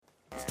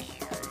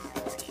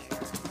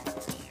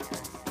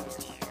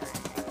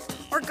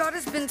God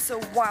has been so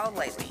wild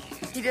lately.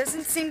 He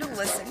doesn't seem to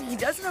listen, he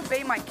doesn't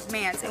obey my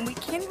commands, and we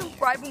can't even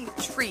bribe him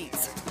with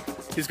treats.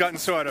 He's gotten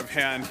so out of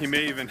hand, he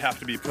may even have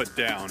to be put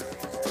down.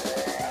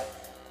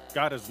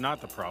 God is not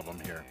the problem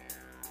here.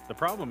 The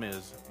problem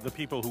is the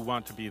people who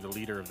want to be the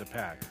leader of the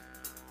pack.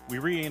 We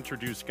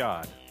reintroduce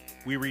God.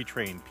 We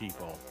retrain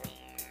people.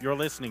 You're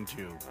listening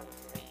to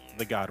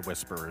The God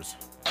Whisperers.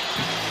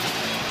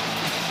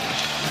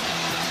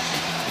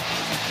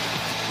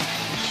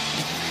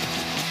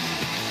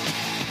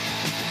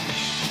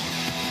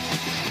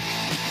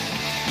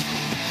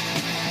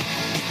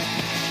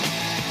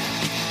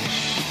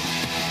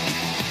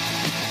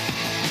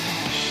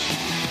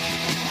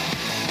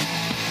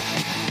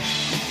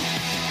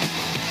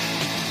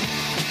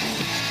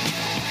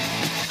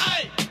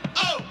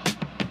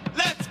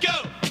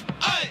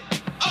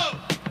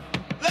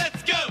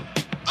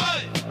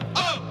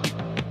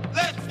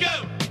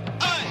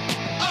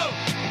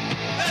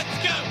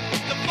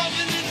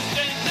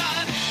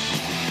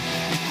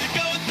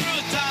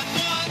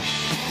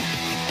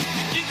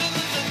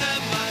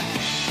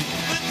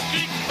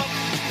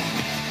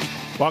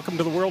 Welcome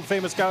to the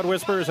world-famous God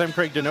Whisperers. I'm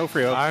Craig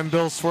D'Onofrio. I'm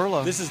Bill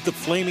Swirla. This is the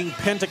flaming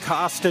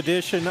Pentecost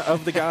edition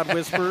of the God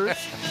Whisperers.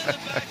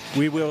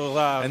 We will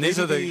and these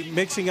are be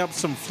mixing up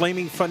some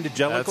flaming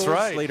fundagelicals That's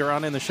right. later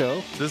on in the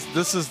show.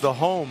 This is the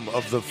home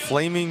of the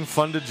flaming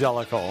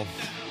fundagelical.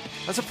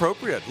 That's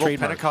appropriate. Little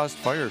Trademark. Pentecost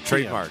fire.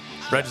 Trademark.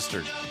 Yeah.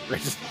 Registered.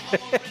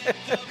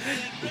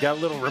 We got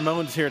little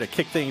Ramones here to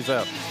kick things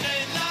up.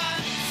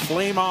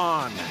 Flame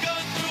on.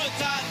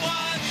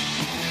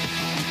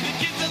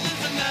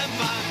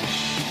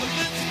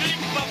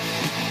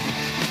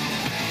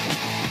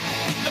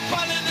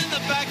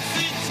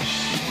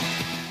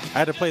 I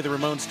had to play the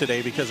Ramones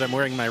today because I'm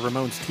wearing my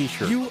Ramones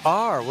t-shirt. You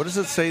are. What does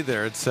it say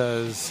there? It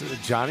says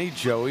Johnny,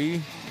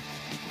 Joey,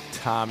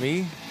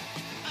 Tommy,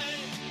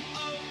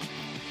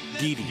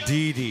 Dee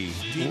Dee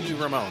Dee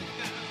Ramone.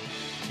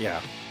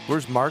 Yeah.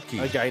 Where's Marky?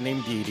 A guy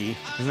named Dee Dee.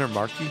 Isn't there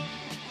Marky?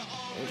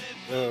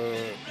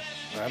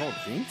 I don't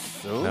think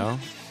so. No.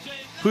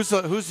 Who's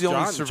the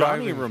only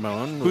surviving Johnny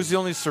Ramone? Who's the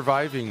only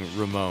surviving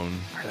Ramone?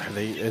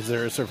 Is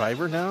there a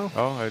survivor now?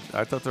 Oh,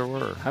 I thought there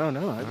were. I don't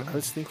know. I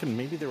was thinking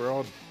maybe they were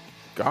all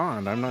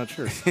gone. I'm not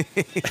sure.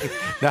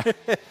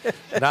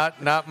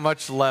 not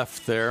much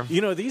left there. You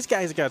know, these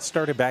guys got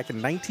started back in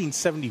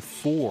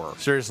 1974.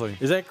 Seriously.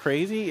 Is that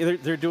crazy?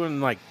 They're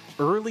doing like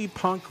early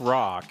punk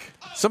rock.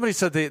 Somebody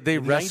said they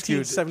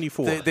rescued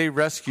 1974. They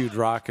rescued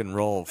rock and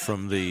roll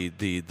from the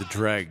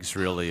dregs,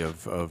 really,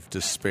 of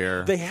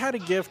despair. They had a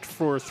gift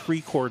for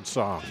 3-chord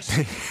songs.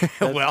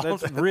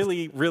 That's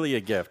really, really a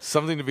gift.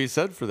 Something to be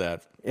said for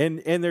that.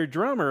 And their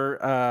drummer,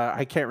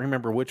 I can't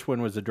remember which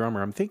one was the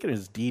drummer. I'm thinking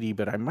it's Dee Dee,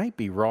 but I might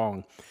be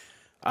wrong.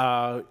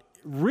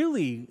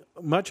 Really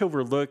much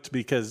overlooked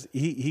because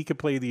he could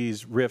play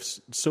these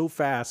riffs so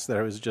fast that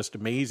it was just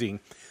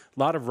amazing. A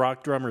lot of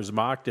rock drummers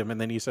mocked him,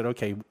 and then he said,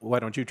 "Okay, why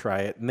don't you try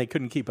it?" And they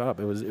couldn't keep up.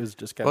 It was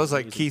just kind of. It was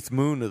like Keith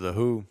Moon of the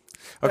Who.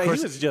 Of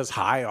course, he was just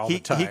high all the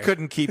time. He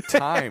couldn't keep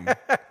time.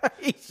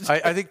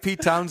 I think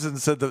Pete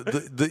Townsend said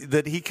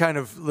that he kind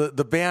of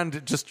the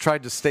band just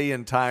tried to stay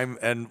in time,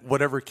 and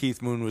whatever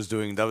Keith Moon was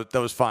doing, that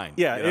was fine.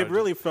 Yeah, it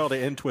really felt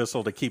an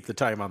Entwistle to keep the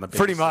time on the bass.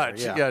 Pretty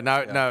much. There.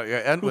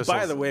 Yeah. Who,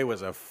 by the way,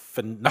 was a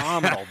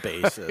phenomenal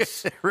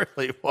bassist. It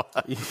really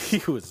was. He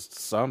was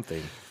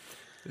something.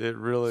 It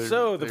really.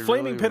 So the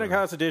Flaming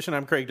Pentecost edition.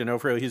 I'm Craig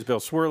D'Onofrio. He's Bill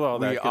Swirla. All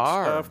that good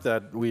stuff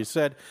that we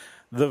said.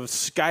 The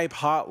Skype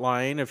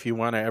hotline, if you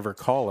want to ever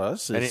call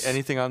us, is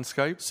anything on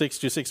Skype?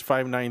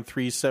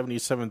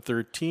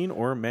 626-593-7713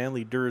 or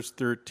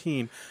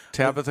ManlyDurs13.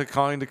 Tabitha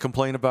calling to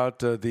complain about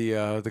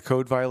the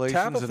code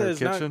violations Tabitha in her is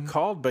kitchen. not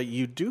called, but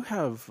you do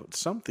have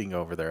something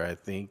over there. I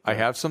think I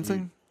have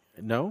something.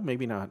 No,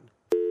 maybe not.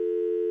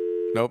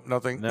 Nope,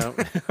 nothing. No.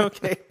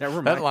 Okay,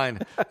 never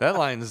mind. That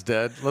line is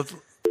dead. Let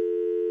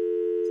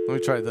me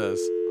try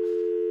this.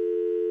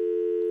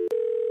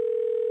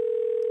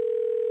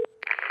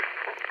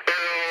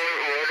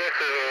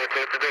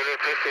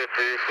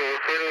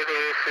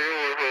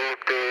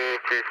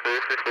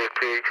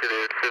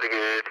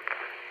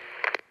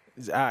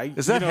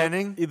 Is that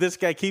Henning? This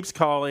guy keeps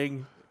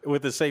calling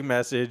with the same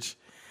message,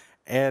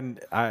 and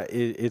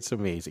it's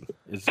amazing.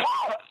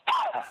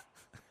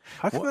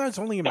 How come that's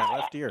only in my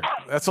left ear?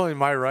 That's only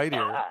my right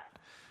ear.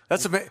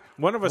 That's amazing.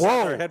 One of us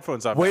has our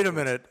headphones on. Wait a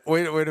minute.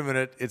 Wait a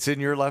minute. It's in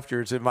your left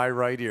ear. It's in my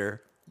right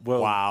ear.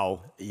 Well,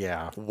 wow.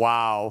 Yeah.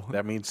 Wow.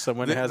 That means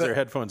someone has their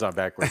headphones on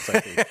backwards,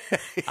 I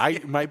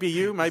think. Might be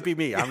you, might be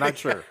me. I'm not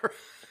sure.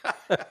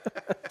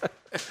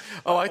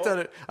 Oh, I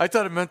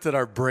thought it meant that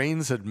our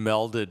brains had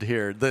melded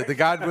here. The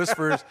God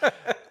Whisperers,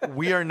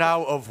 we are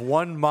now of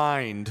one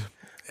mind,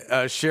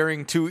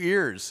 sharing two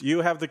ears.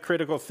 You have the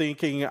critical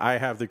thinking. I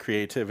have the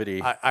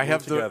creativity. I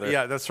have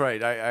yeah, that's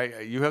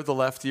right. You have the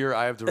left ear.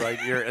 I have the right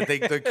ear. And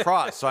they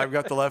cross. So I've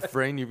got the left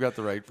brain. You've got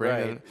the right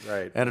brain.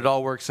 Right. And it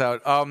all works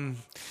out.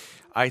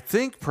 I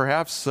think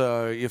perhaps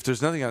if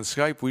there's nothing on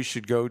Skype, we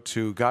should go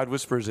to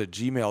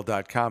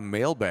godwhispers@gmail.com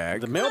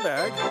mailbag. The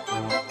mailbag.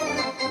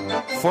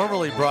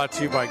 Formerly brought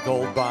to you by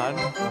Gold Bond.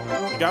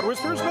 The God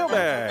Whispers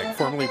mailbag.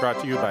 Formerly brought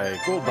to you by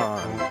Gold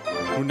Bond,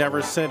 who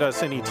never sent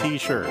us any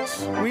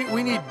T-shirts. We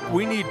need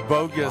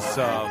bogus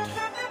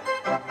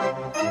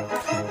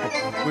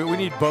we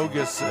need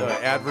bogus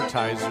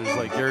advertisers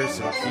like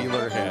Garrison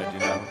Keillor had, you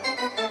know.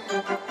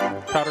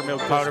 Powder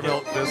milk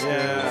biscuits.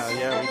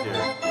 Yeah, we do.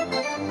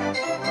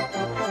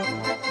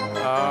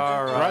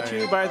 All right. Brought to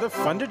you by the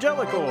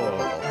Fundagelical.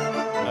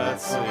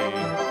 Let's see.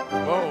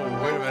 Whoa,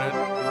 wait a minute.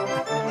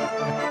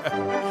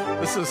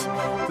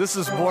 This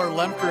is more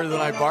Lemker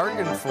than I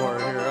bargained for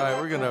here. All right,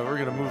 we're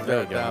gonna move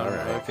that down. All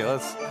right. Okay,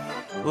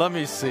 let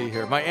me see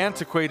here. My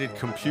antiquated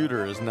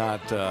computer is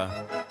not.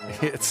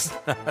 It's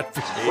not.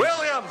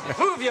 William,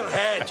 move your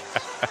head.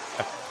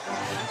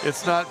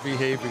 It's not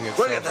behaving itself.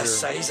 Look at the here.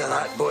 size of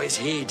that boy's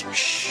head.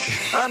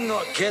 I'm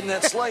not kidding.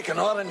 It's like an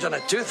orange on a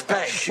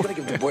toothpick. You're going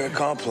to give the boy a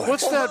complex.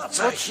 What's that? That's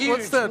a What's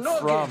huge that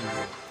nugget. from?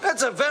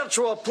 It's a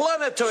virtual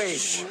planetoid.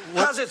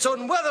 Has its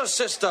own weather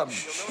system.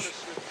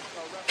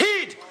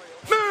 Heed,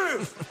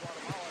 move.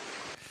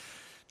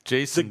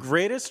 Jason, The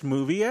greatest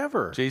movie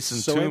ever. Jason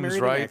So I Toombs Married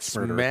an writes,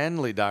 Ex-Murderer.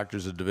 "Manly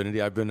Doctors of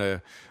Divinity. I've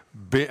been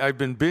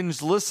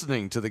binge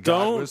listening to the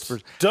God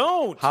Whispers.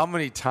 Don't. How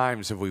many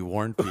times have we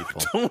warned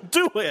people? Don't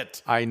do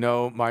it. I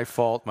know my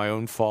fault, my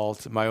own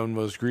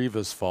most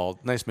grievous fault.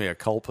 Nice mea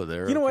culpa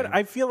there. You know what? okay?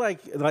 I feel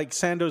like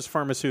Sandoz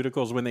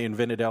Pharmaceuticals when they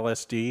invented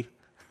LSD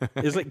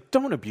is like,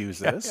 don't abuse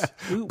this.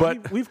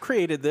 But- We've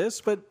created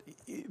this, but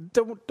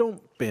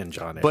don't binge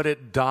on it. But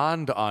it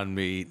dawned on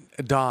me,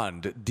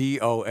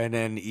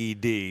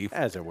 D-O-N-N-E-D.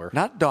 As it were.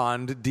 Not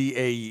dawned,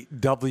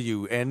 D-A-W-N-E-D.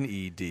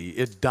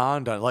 It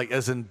dawned on, like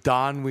as in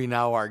don we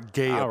now our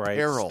gay All right,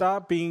 apparel.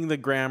 stop being the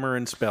grammar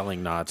and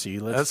spelling Nazi.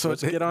 Let's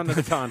get on to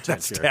the content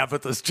That's here.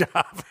 Tabitha's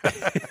job.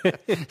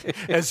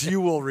 As you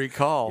will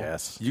recall.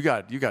 Yes. You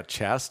got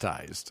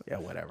chastised. Yeah,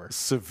 whatever.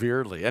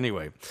 Severely.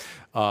 Anyway.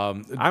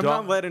 I'm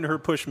not letting her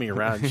push me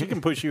around. She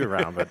can push you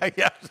around, but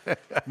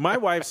my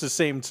wife's the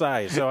same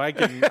size, so I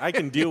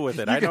can deal with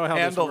it. I know how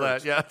handle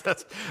this works. that. Yeah,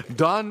 that's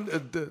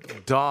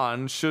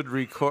Dawn should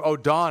record. Oh,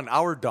 Dawn,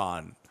 our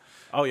Dawn.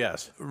 Oh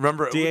yes,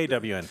 Remember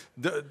DAWN.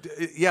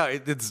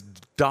 It's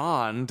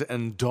dawned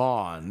and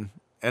dawn,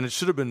 and it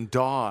should have been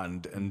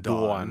dawned and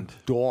dawned.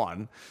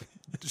 Dawn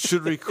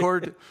should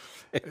record.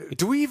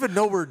 Do we even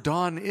know where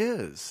Dawn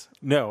is?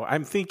 No,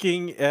 I'm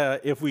thinking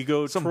if we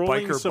go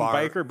trolling some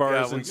biker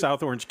bars in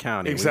South Orange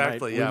County,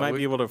 exactly, we might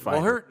be able to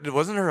find. Well,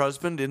 wasn't her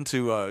husband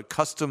into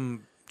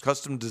custom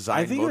design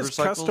I think it was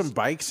motorcycles? custom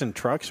bikes and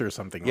trucks or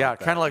something. Yeah, like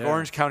that. kind of like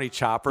Orange County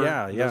Chopper.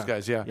 Yeah, those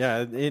guys. Yeah, yeah.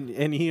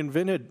 And he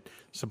invented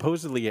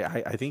supposedly.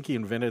 I think he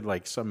invented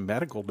like some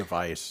medical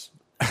device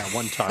at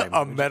one time.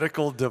 a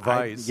medical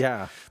device.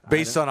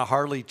 Based on a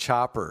Harley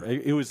Chopper.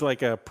 It was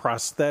like a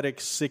prosthetic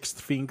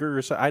sixth finger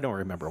or something. I don't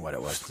remember what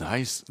it was.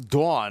 Nice.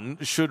 Dawn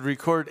should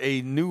record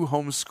a new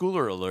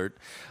homeschooler alert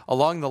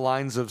along the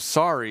lines of,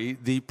 sorry,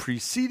 the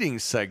preceding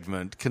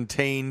segment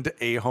contained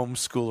a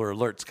homeschooler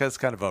alert. It's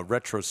kind of a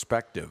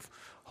retrospective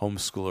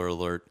homeschooler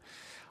alert.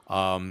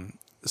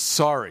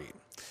 Sorry.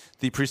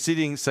 The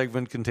preceding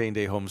segment contained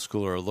a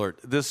homeschooler alert.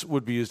 This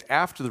would be used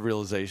after the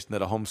realization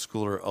that a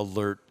homeschooler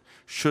alert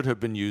should have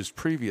been used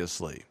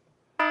previously.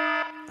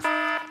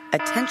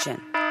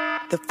 Attention.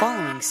 The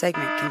following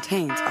segment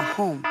contains a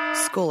home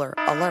schooler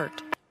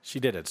alert. She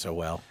did it so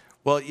well.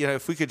 Well,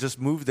 if we could just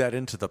move that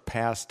into the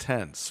past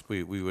tense,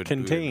 we would.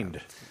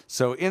 Contained.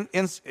 So,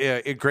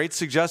 a great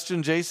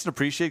suggestion, Jason.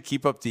 Appreciate it.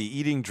 Keep up the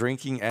eating,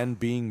 drinking, and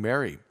being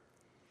merry.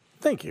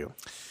 Thank you.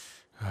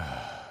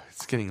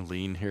 It's getting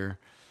lean here.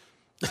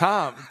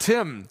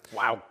 Tim.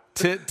 Wow.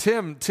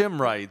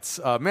 Tim writes,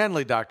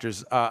 Manly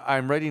Doctors,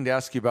 I'm writing to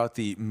ask you about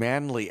the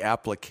manly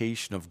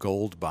application of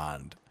Gold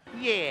Bond.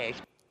 Yes.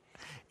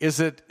 Is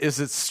it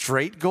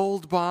straight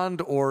Gold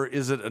Bond or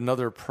is it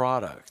another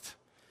product?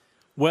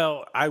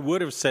 Well, I would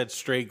have said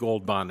straight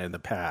Gold Bond in the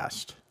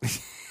past.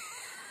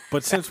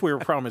 But since we were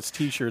promised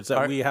T-shirts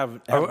that we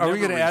have are we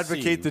going to never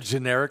advocate received, the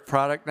generic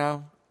product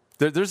now?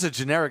 There's a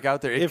generic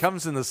out there. It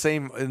comes in the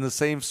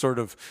same sort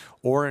of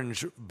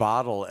orange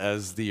bottle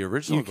as the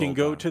original. you can Gold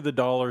go Bond. to the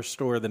dollar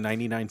store, the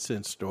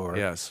 99-cent store.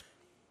 Yes,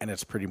 and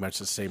it's pretty much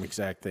the same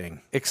exact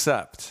thing.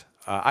 except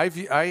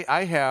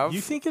I have.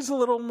 You think it's a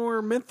little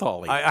more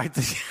menthol-y.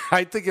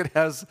 I think it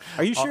has.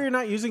 Are you sure you're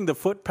not using the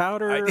foot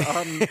powder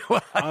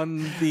on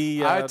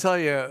the I tell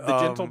you, the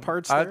gentle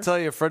parts I there? tell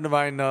you, a friend of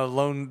mine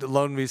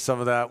loaned me some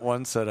of that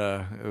once we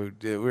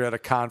were at a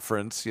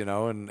conference,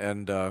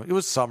 and it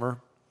was summer.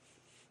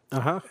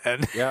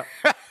 And yeah.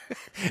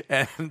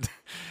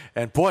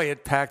 and boy,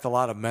 it packed a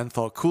lot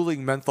of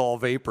cooling menthol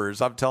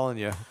vapors. I'm telling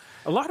you.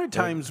 A lot of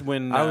times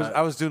when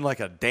I was doing like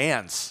a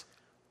dance.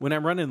 When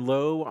I'm running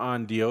low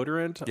on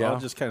deodorant, Yeah. I'll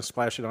just kind of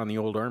splash it on the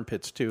old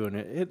armpits too, and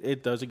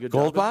it does a good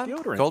Gold job Bond? of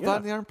deodorant. Gold yeah.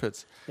 Bond in the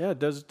armpits. Yeah, it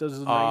does a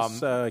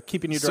nice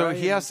keeping you dry. So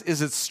he asked,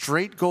 is it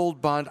straight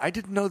Gold Bond? I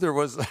didn't know there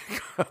was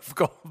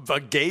a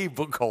gay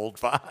Gold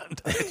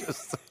Bond.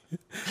 It's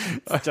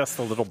just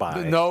a little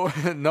body. No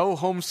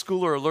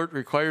homeschooler alert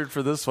required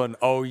for this one.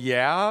 Oh,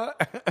 yeah?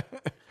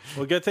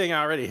 Well, good thing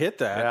I already hit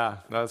that. Yeah,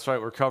 that's right.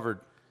 We're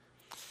covered.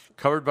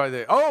 Covered by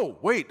the... Oh,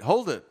 wait,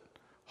 hold it.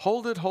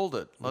 Hold it.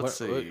 Let's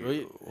see.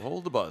 wait.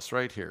 Hold the bus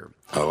right here.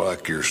 I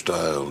like your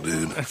style,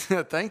 dude.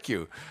 Thank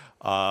you.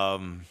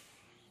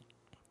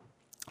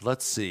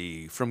 Let's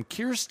see. From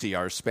Kirsty,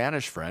 our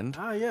Spanish friend.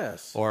 Ah,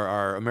 yes. Or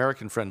our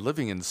American friend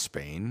living in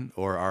Spain.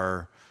 Or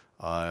our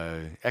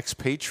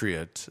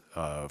expatriate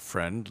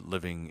friend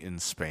living in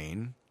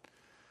Spain.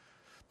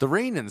 The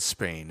rain in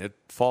Spain, it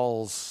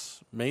falls...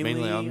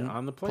 Mainly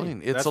on the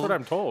plane. It's That's what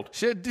I'm told.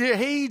 Hey,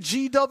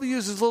 GWs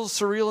is a little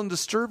surreal and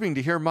disturbing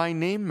to hear my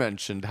name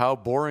mentioned. How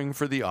boring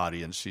for the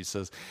audience, she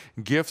says.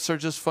 Gifts are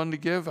just fun to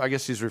give. I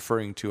guess he's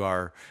referring to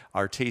our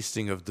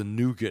tasting of the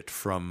nougat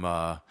from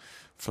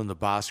the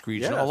Basque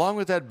region, Yes. along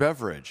with that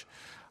beverage.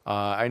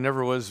 I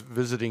never was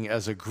visiting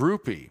as a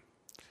groupie,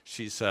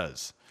 she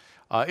says.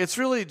 It's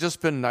really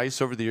just been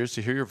nice over the years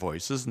to hear your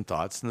voices and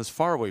thoughts in this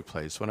faraway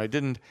place when I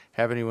didn't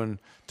have anyone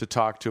to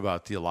talk to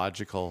about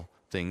theological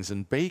things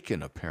and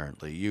bacon,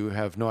 apparently. You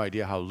have no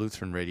idea how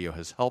Lutheran radio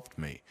has helped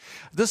me.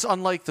 This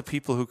unlike the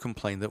people who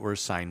complain that we're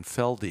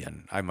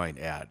Seinfeldian, I might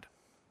add.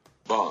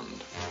 Bond.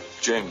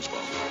 James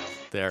Bond.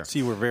 There.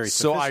 See, we're very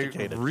So I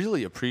sophisticated.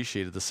 really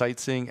appreciated the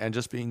sightseeing and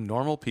just being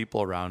normal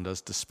people around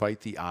us despite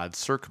the odd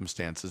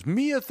circumstances.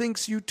 Mia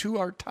thinks you two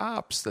are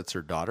tops. That's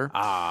her daughter.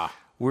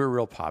 We're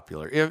real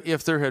popular.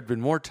 If there had been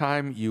more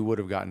time, you would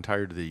have gotten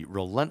tired of the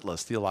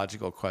relentless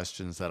theological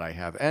questions that I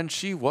have. And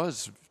she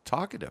was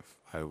talkative.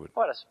 I would.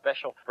 What a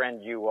special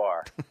friend you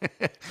are.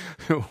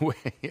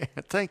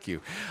 Thank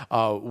you.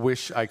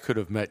 Wish I could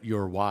have met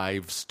your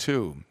wives,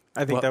 too.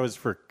 I think that was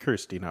for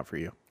Kirsty, not for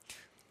you.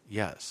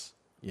 Yes.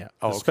 Yeah.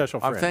 Oh, The okay. special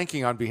friend. I'm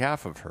thanking on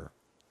behalf of her.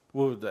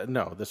 Well,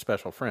 no, the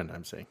special friend,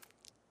 I'm saying.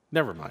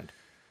 Never mind.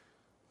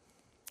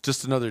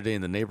 Just another day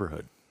in the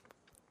neighborhood.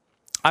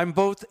 I'm a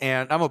both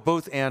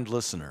and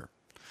listener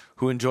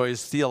who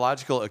enjoys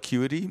theological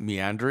acuity,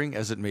 meandering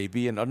as it may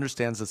be, and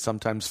understands that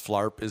sometimes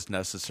flarp is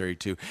necessary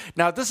too.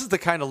 Now, this is the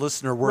kind of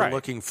listener we're Right.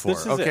 looking for. This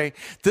is Okay, it.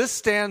 this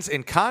stands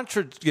in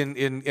contradiction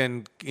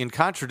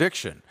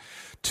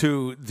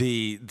to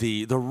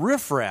the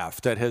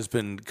riffraff that has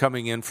been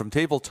coming in from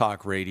Table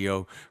Talk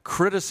Radio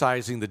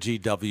criticizing the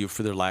GW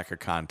for their lack of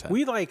content.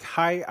 We like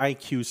high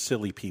IQ,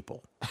 silly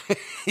people.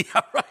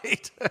 Yeah,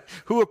 right.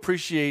 Who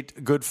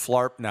appreciate good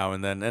flarp now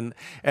and then.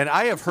 And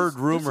I have heard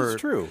rumor. This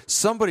is true.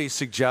 Somebody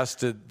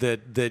suggested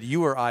that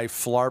you or I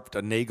flarped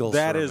a Nagel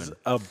That sermon. is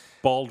a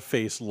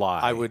bald-faced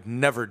lie. I would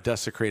never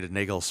desecrate a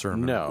Nagel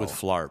sermon No. with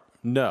flarp.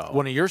 No.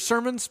 One of your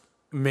sermons?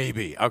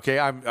 Maybe. Okay,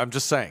 I'm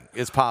just saying.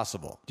 It's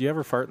possible. Do you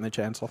ever fart in the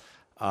chancel?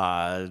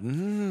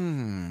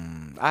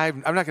 I'm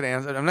not going to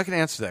answer. I'm not going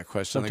to answer that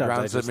question. on the Sometimes I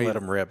grounds just that let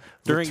them rip.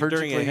 During a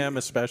liturgically- hymn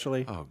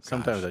especially. Oh, gosh.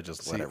 Sometimes I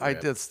just let See, it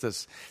rip.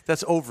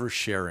 That's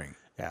oversharing.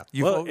 Yeah.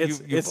 You've It's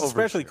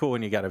especially overshared. cool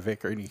when you got a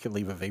vicar and you can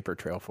leave a vapor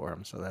trail for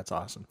him. So that's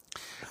awesome.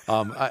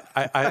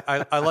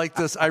 I like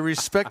this. I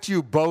respect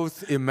you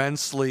both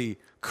immensely,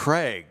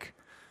 Craig.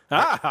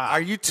 Are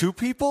you two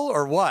people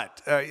or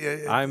what?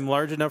 I'm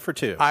large enough for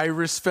two. I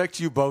respect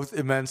you both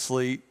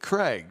immensely,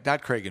 Craig.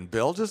 Not Craig and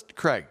Bill, just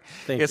Craig.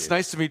 It's you.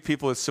 nice to meet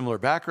people with similar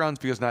backgrounds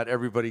because not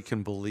everybody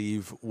can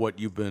believe what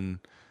you've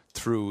been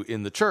through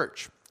in the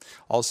church.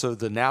 Also,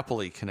 the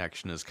Napoli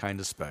connection is kind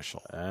of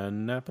special.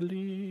 And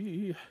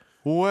Napoli,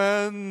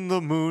 When the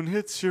moon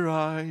hits your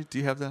eye. Do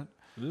you have that?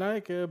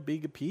 like a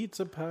big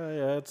pizza pie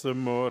at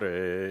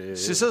Amore.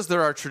 She says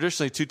there are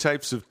traditionally two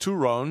types of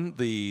turon,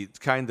 the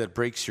kind that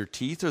breaks your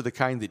teeth or the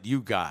kind that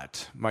you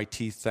got. My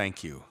teeth,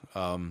 thank you.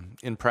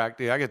 In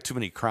practice, I got too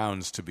many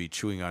crowns to be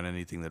chewing on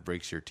anything that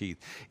breaks your teeth.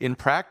 In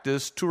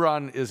practice,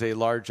 turon is a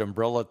large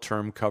umbrella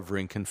term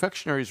covering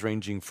confectionaries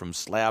ranging from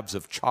slabs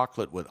of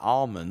chocolate with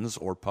almonds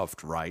or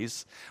puffed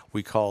rice.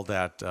 We call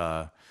that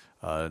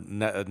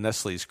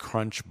Nestle's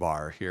Crunch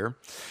Bar here,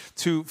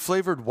 to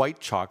flavored white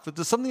chocolate,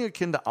 to something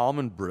akin to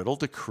almond brittle,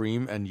 to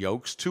cream and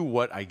yolks, to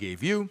what I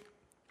gave you,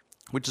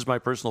 which is my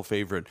personal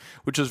favorite,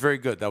 which was very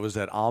good. That was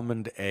that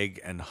almond, egg,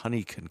 and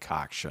honey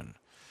concoction.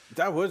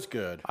 That was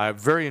good.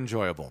 Very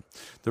enjoyable.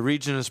 The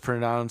region is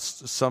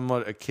pronounced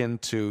somewhat akin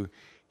to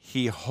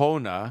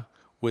Hijona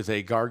with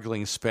a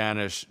gargling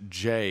Spanish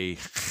J.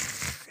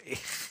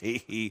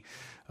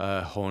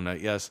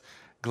 Hona, yes.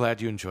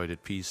 Glad you enjoyed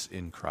it. Peace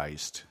in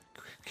Christ.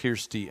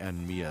 Kirsty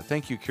and Mia.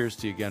 Thank you,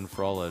 Kirsty, again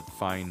for all that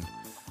fine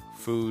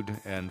food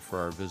and for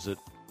our visit.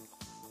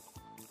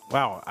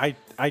 Wow.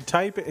 I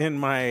type in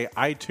my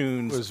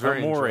iTunes It was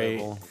very Amore,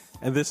 enjoyable.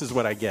 and this is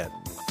what I get.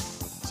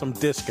 Some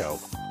disco.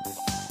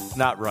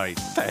 Not right.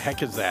 What the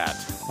heck is that?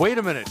 Wait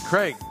a minute,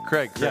 Craig.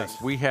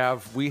 Yes. We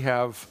have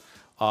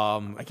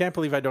I can't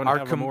believe I don't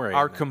have Amore.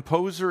 our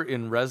composer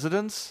in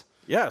residence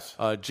Yes.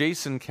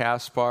 Jason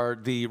Kaspar,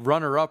 the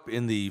runner-up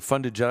in the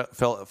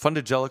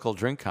Fundagelical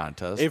Drink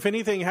Contest. If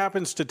anything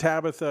happens to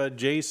Tabitha,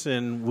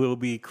 Jason will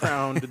be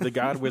crowned the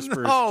God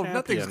Whisperers No, champion.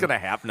 nothing's going to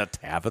happen to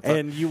Tabitha.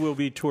 And you will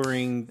be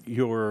touring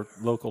your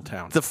local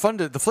town. The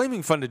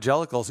Flaming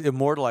Fundagelicals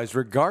immortalized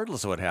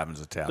regardless of what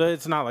happens to Tabitha. So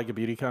it's not like a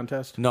beauty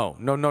contest? No.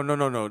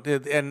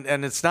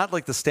 And it's not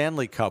like the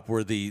Stanley Cup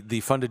where the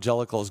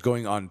Fundagelical is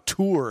going on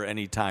tour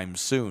anytime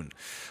soon.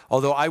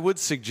 Although I would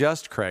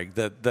suggest, Craig,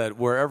 that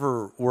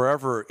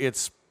wherever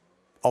it's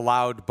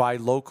allowed by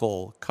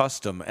local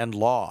custom and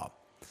law,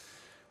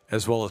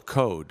 as well as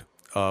code,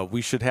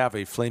 we should have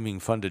a flaming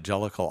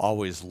Fundagelical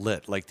always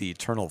lit, like the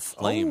eternal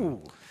flame.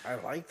 Oh, I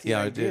like the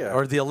idea.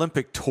 Or the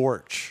Olympic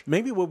torch.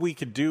 Maybe what we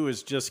could do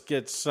is just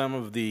get some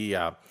of the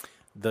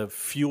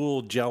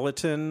fuel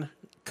gelatin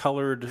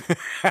colored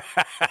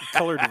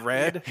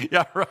red.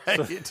 Yeah, right.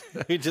 So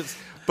we just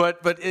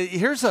But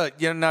here's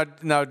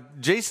now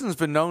Jason's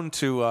been known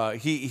to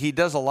he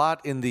does a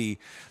lot in the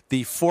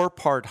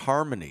 4-part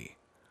harmony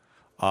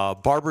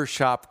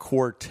barbershop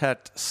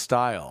quartet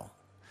style.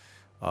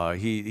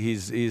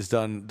 He's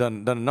done a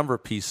number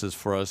of pieces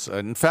for us.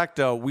 In fact,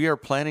 we are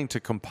planning to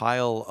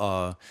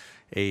compile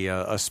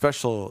a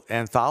special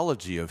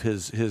anthology of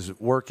his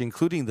work,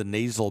 including the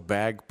nasal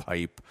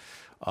bagpipe.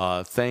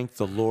 Thank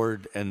the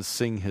Lord and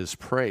sing His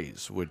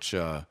praise, which,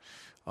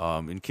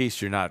 in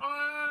case you're not.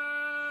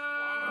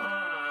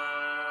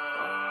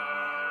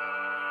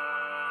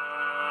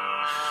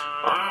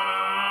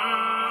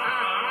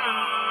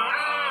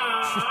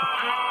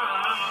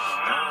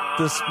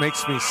 This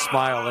makes me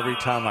smile every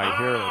time I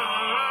hear it.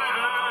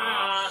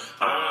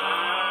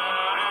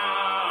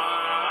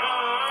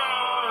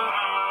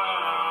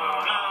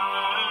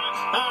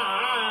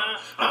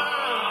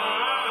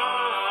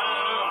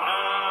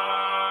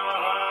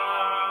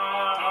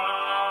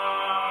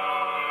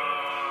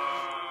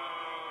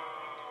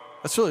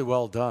 That's really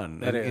well done,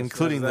 That is.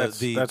 including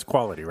That's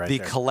quality, right? The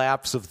there.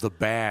 collapse of the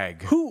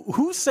bag.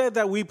 Who said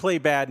that we play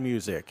bad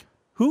music?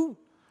 Who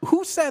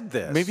said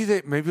this? Maybe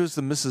it was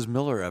the Mrs.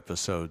 Miller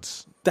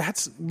episodes.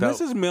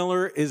 Mrs.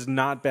 Miller is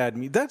not bad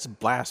music. That's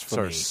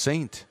blasphemy. It's our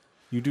saint.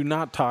 You do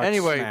not talk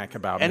smack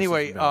about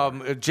Mrs.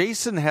 Miller.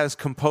 Jason has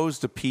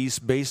composed a piece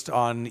based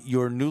on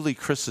your newly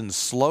christened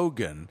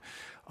slogan,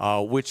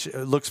 which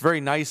looks very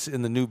nice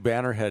in the new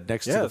banner head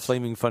next to the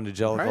Flaming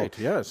Fundagelical. Right,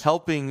 yes.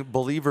 Helping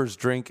believers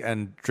drink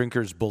and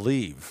drinkers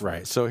believe.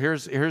 Right. So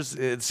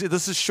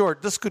this is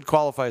short. This could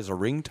qualify as a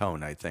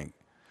ringtone, I think.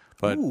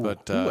 But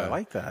I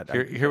like that.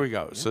 Here we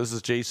go. So this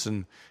is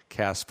Jason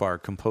Kaspar,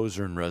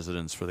 composer in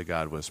residence for the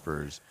God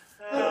Whisperers.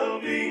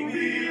 Helping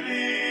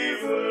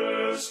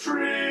believers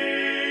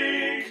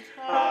drink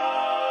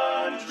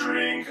and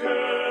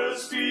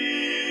drinkers believe.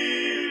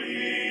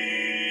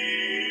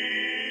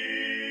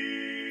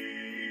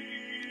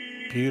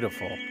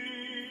 Beautiful.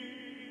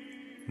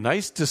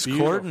 Nice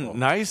discordant,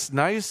 Beautiful.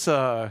 nice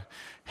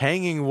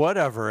hanging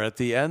whatever at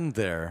the end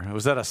there.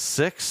 Was that a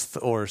sixth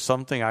or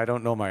something? I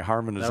don't know my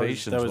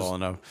harmonizations that was well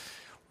enough.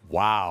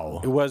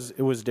 Wow. It was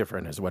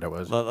different is what it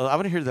was. I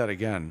want to hear that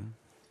again.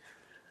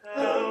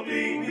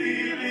 Helping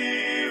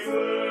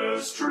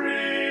believers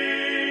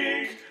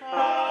drink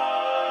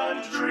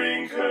and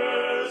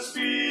drinkers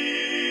believe.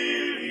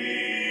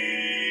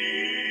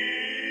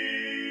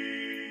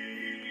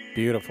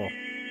 Beautiful.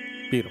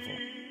 Beautiful.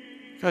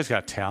 You guys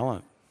got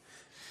talent.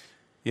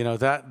 You know,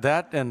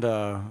 that and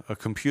a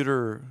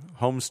computer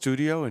home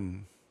studio,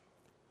 and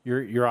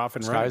you're off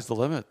and running. Sky's the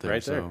limit there.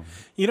 Right there.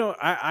 You know,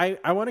 I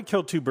want to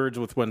kill two birds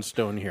with one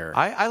stone here.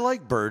 I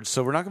like birds,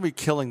 so we're not going to be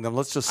killing them.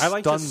 Let's just I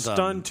like stun to them.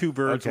 stun two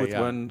birds with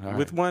one All right.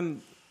 with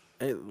one.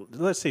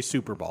 Let's say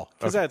Super Bowl,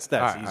 because Okay. that's All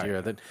right, easier. all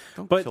right. Than,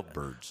 Don't kill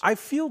birds. I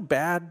feel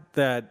bad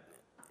that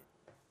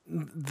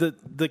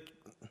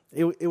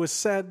it was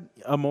said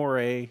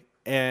Amore,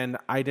 and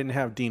I didn't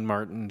have Dean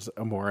Martin's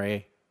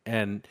Amore,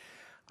 and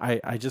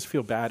I just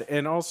feel bad.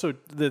 And also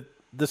the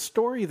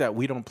story that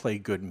we don't play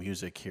good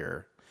music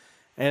here.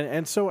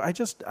 And so I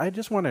just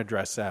want to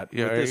address that.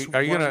 Yeah, with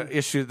are you going to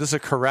issue this a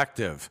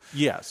corrective?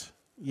 Yes.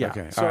 Yeah.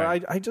 Okay, So all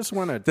right. I just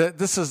want to.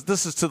 This is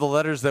to the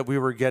letters that we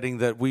were getting.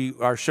 That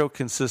our show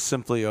consists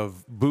simply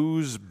of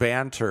booze,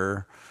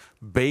 banter,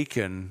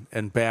 bacon,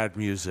 and bad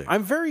music.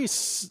 I'm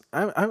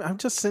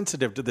just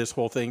sensitive to this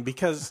whole thing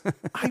because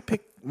I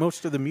pick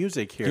most of the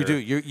music here. You do.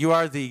 You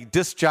are the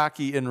disc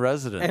jockey in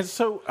residence. And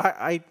so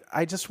I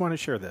just want to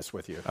share this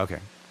with you. Okay.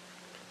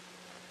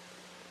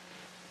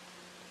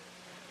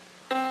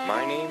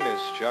 My name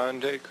is John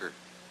Dacre.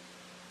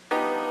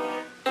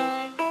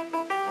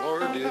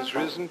 Lord is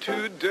risen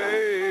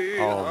today.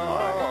 Oh,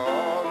 my.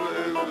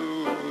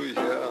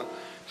 Hallelujah.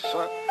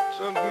 Sons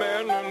of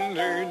men and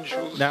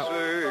angels Now,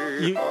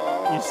 say, you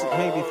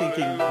may be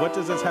thinking, what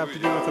does this have to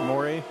do with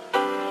Amore?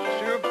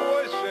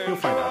 You'll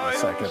find out in a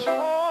second.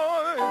 Hallelujah.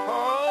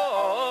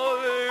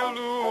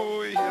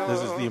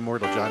 This is the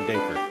immortal John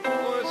Dacre.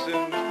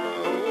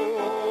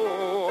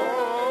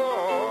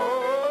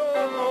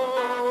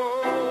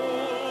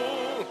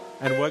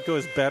 And what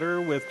goes better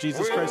with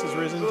Jesus Christ is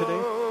risen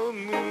today?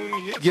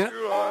 Yeah,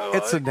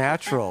 it's a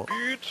natural.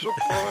 so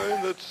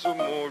fine, that's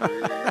amore.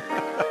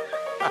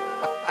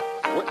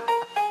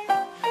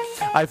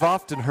 I've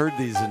often heard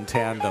these in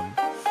tandem.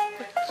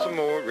 That's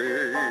amore.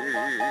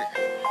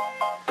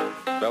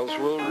 Bells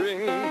will ring,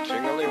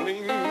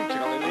 ting-a-ling-ling,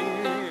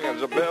 ting-a-ling-ling, and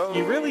the bell.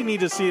 You really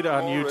need to see it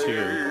on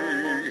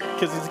YouTube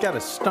because he's got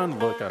a stunned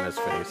look on his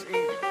face.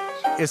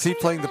 Is he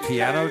playing the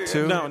piano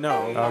too? No.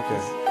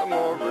 Okay.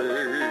 Amore.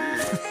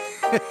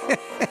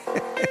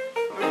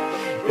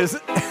 Is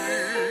it?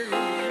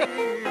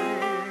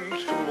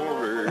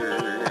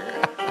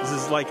 This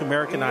is like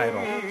American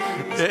Idol.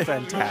 It's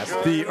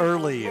fantastic. The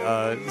early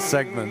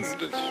segments.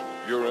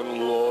 You're in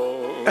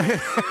love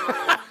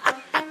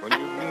when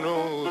you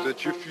know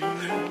that you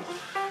feel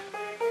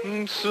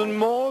it's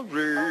amore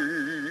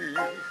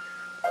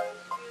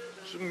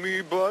to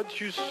me, but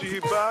you see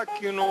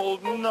back in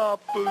old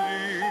Napoli.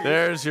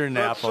 There's your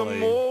That's Napoli.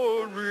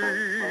 amore.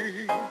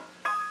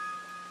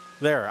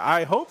 There.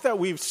 I hope that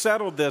we've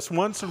settled this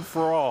once and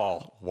for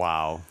all.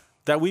 Wow.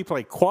 That we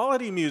play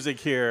quality music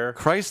here.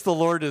 Christ the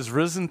Lord is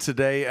risen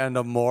today and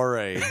amore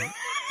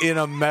in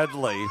a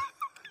medley.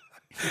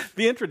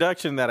 The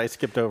introduction that I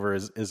skipped over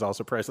is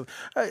also priceless.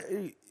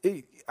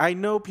 I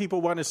know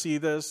people want to see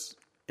this,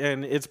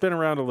 and it's been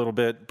around a little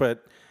bit,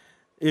 but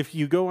if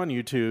you go on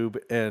YouTube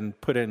and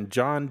put in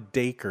John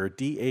Daker,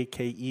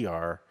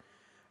 Daker,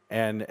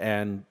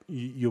 and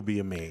you'll be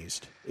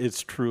amazed.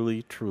 It's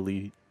truly,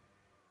 truly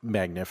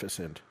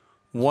magnificent.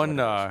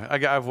 I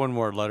have one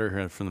more letter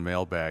here from the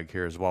mailbag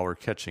here as while we're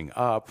catching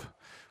up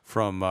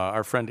from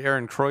our friend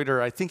Aaron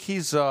Kreuter. I think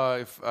he's,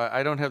 I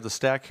don't have the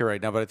stack here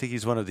right now, but I think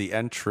he's one of the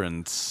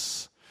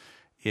entrants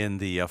in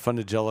the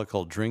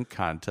Fundagelical Drink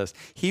Contest.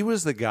 He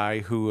was the guy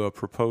who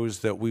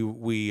proposed that we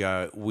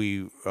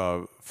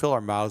fill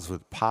our mouths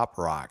with Pop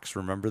Rocks.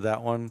 Remember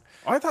that one?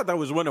 I thought that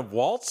was one of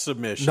Walt's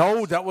submissions.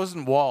 No, that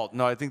wasn't Walt.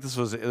 No, I think it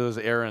was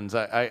Aaron's.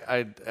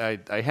 I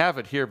have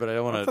it here, but I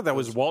don't want to. I thought that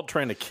was Walt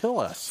trying to kill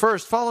us.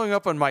 First, following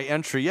up on my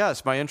entry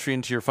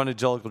into your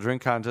Fundagelical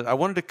Drink Contest, I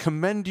wanted to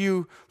commend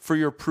you for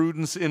your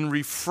prudence in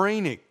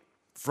refraining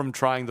from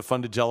trying the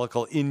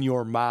Fundagelical in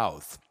your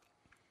mouth.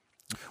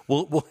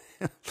 Will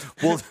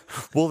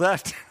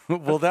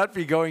that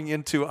be going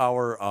into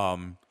our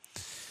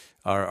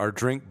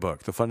drink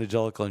book, the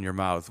Fundagelical in your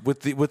mouth, with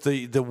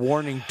the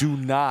warning? Do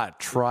not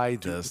try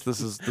this. This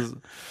is.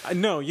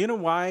 No, you know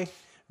why?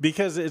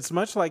 Because it's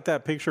much like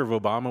that picture of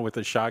Obama with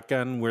a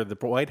shotgun, where the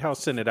White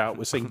House sent it out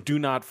was saying, "Do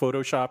not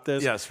Photoshop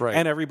this." Yes, right.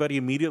 And everybody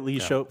immediately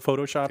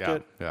photoshopped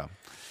it. Yeah.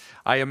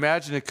 I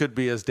imagine it could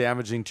be as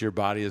damaging to your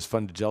body as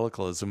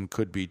Fundagelicalism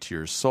could be to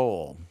your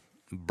soul.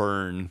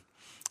 Burn,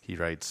 he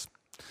writes.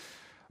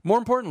 More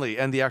importantly,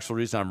 and the actual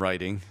reason I'm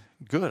writing,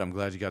 good, I'm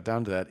glad you got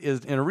down to that,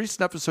 is in a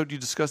recent episode you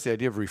discussed the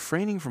idea of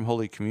refraining from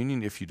Holy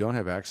Communion if you don't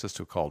have access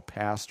to a called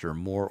pastor,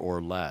 more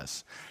or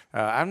less.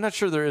 I'm not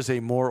sure there is a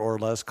more or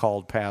less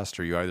called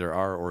pastor. You either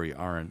are or you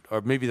aren't.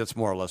 Or maybe that's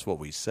more or less what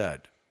we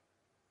said.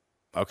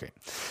 Okay.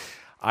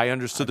 I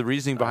understood the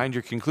reasoning behind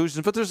your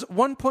conclusions, but there's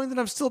one point that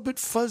I'm still a bit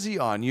fuzzy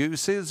on. You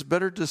say it's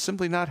better to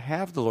simply not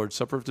have the Lord's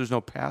Supper if there's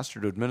no pastor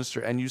to administer,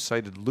 and you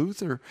cited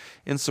Luther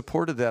in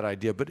support of that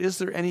idea. But is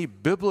there any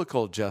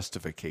biblical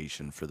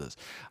justification for this?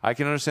 I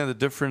can understand the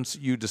difference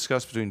you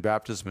discussed between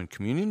baptism and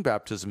communion.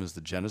 Baptism is the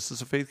genesis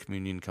of faith.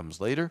 Communion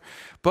comes later.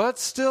 But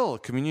still,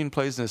 communion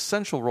plays an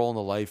essential role in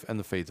the life and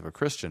the faith of a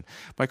Christian.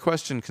 My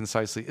question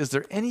concisely, is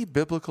there any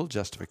biblical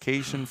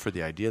justification for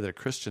the idea that a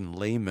Christian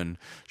layman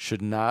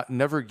should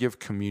never give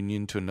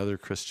communion to another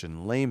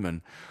Christian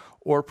layman,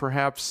 or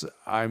perhaps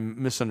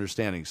I'm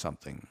misunderstanding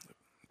something?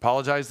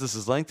 Apologize, this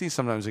is lengthy.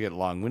 Sometimes I get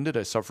long-winded.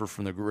 I suffer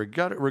from the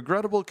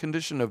regrettable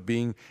condition of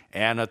being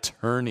an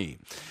attorney.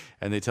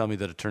 And they tell me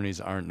that attorneys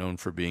aren't known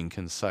for being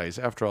concise.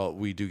 After all,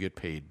 we do get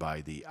paid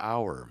by the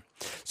hour.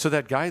 So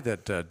that guy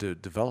that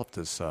developed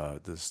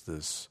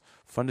this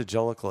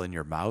Fundagelical in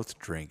your mouth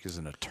drink is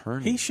an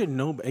attorney. He should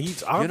know.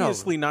 He's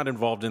obviously not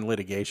involved in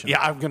litigation. Yeah,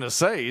 I'm going to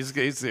say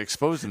he's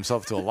exposed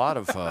himself to a lot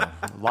of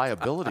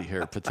liability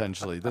here,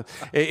 potentially.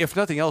 If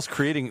nothing else,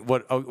 creating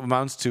what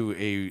amounts to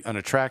an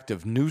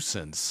attractive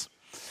nuisance.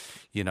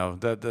 You know,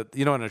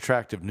 you know what an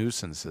attractive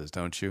nuisance is,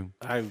 don't you?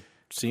 I've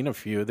seen a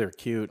few. They're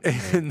cute.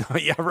 No,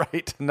 yeah,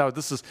 right. No,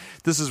 this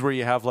is where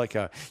you have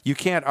you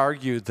can't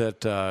argue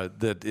that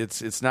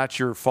it's not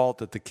your fault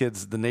that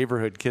the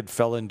neighborhood kid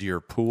fell into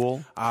your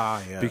pool.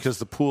 Yes. Because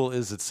the pool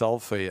is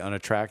itself an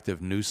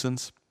attractive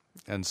nuisance.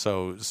 And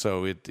so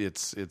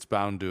it's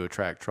bound to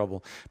attract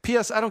trouble.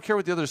 P.S. I don't care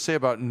what the others say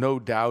about No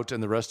Doubt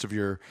and the rest of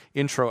your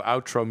intro,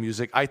 outro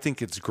music. I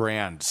think it's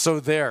grand. So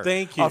there.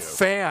 Thank you. A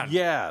fan.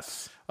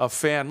 Yes. A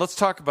fan. Let's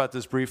talk about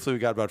this briefly. We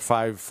got about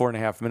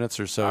 4.5 minutes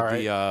or so. All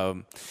right.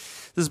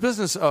 This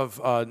business of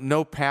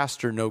no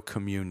pastor, no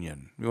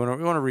communion. We want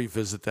to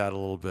revisit that a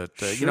little bit.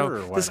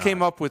 Sure, this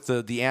came up with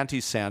the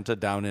anti-Santa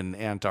down in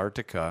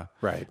Antarctica.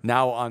 Right.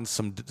 Now on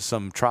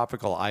some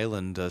tropical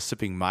island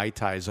sipping Mai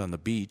Tais on the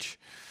beach.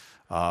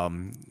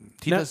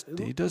 He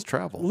does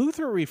travel.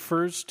 Luther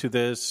refers to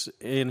this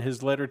in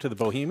his letter to the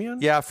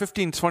Bohemians. Yeah,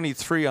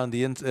 1523 on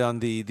the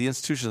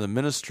institution of the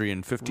ministry in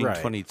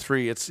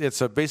 1523. Right.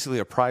 It's basically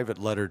a private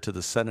letter to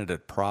the Senate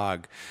at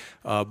Prague.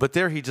 But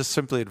there he just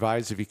simply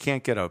advised if you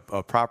can't get a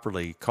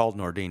properly called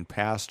and ordained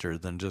pastor,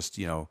 then just,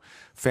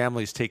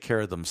 families take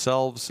care of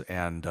themselves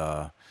and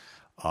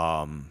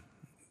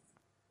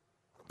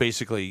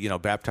basically,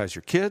 baptize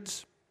your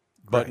kids,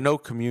 but no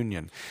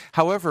communion.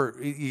 However,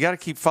 you got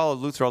to follow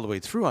Luther all the way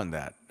through on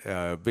that.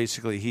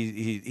 Basically,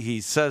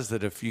 he says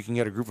that if you can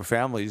get a group of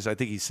families, I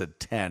think he said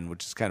 10,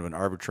 which is kind of an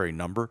arbitrary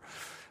number.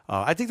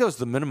 I think that was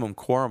the minimum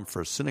quorum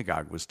for a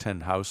synagogue was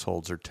 10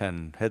 households or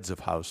 10 heads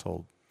of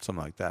household,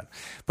 something like that.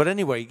 But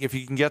anyway, if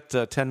you can get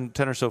 10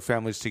 or so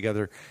families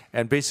together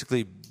and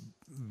basically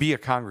be a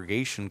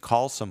congregation,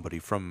 call somebody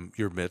from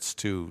your midst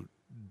to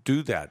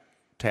do that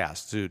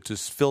task, to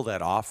fill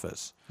that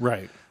office.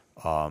 Right.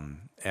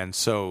 And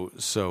so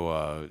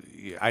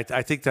I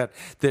think that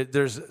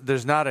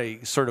there's not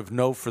a sort of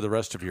no for the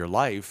rest of your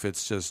life.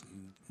 It's just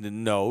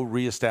no,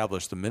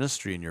 reestablish the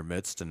ministry in your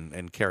midst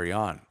and carry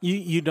on.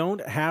 You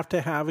don't have to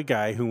have a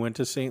guy who went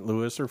to St.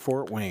 Louis or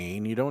Fort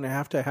Wayne. You don't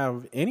have to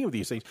have any of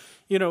these things.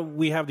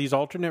 We have these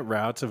alternate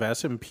routes of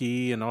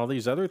S&P and all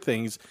these other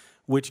things,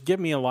 which give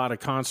me a lot of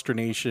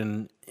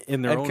consternation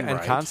in their own right.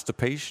 And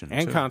constipation.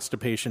 And too.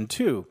 Constipation,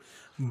 too.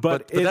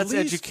 But that's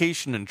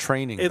education and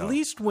training, At though.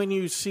 least when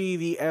you see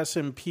the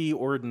S&P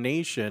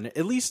ordination,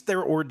 at least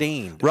they're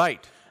ordained.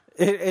 Right.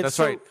 That's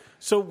right.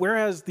 So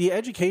whereas the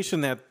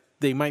education that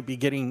they might be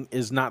getting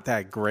is not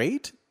that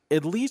great,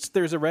 at least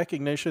there's a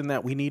recognition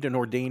that we need an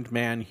ordained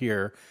man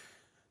here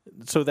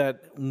so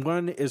that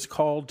one is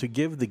called to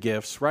give the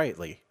gifts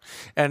rightly.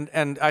 And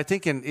I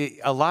think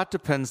a lot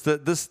depends.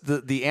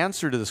 The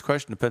answer to this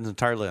question depends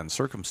entirely on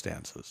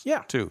circumstances.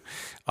 Yeah. Too.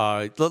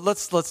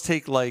 Let's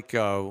take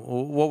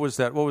what was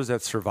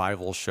that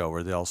survival show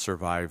where they all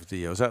survived?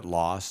 Was that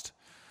Lost?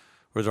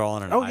 Where they're all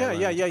on an island.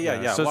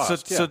 Yeah.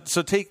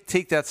 So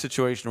take that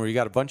situation where you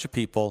got a bunch of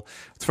people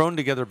thrown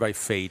together by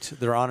fate.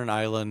 They're on an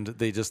island.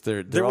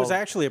 There was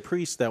actually a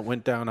priest that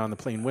went down on the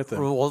plane with them,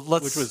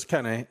 which was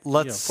kind of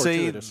let's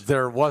say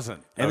there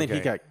wasn't, and then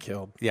he got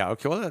killed. Yeah.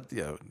 Okay. Well,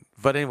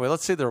 but anyway,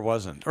 let's say there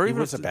wasn't, or he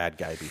even was a bad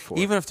guy before.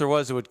 Even if there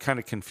was, it would kind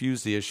of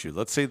confuse the issue.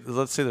 Let's say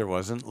there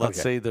wasn't.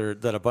 Let's say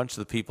that a bunch of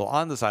the people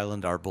on this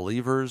island are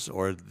believers,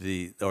 or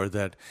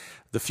that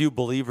the few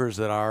believers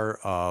that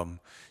are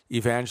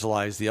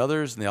evangelize the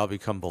others, and they all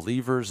become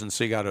believers. And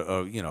so you got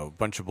a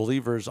bunch of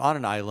believers on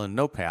an island,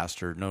 no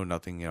pastor, no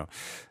nothing.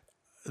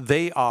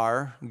 They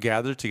are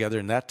gathered together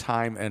in that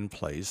time and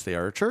place. They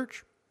are a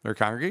church, they're a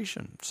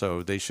congregation.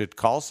 So they should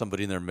call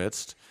somebody in their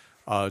midst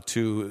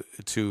to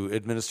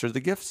administer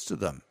the gifts to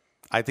them.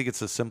 I think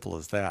it's as simple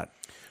as that.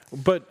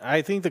 But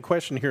I think the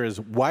question here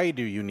is, why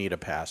do you need a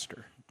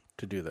pastor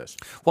to do this?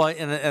 Well,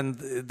 and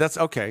that's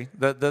okay.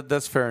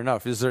 That's fair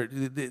enough.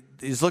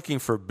 He's looking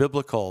for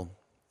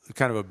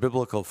kind of a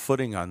biblical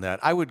footing on that.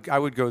 I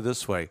would go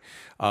this way.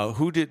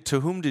 To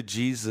whom did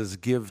Jesus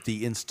give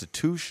the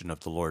institution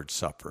of the Lord's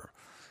Supper?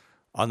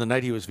 On the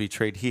night he was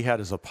betrayed, he had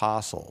his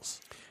apostles.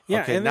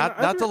 Yeah, okay, and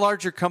not the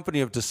larger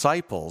company of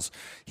disciples.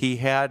 He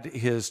had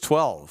his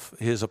 12,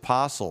 his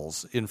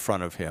apostles in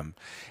front of him.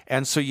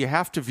 And so you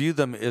have to view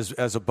them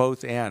as a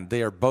both and.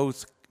 They are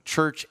both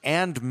church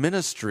and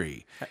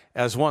ministry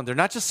as one. They're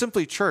not just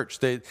simply church.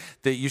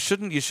 You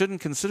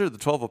shouldn't consider the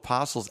 12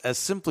 apostles as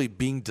simply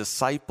being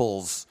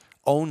disciples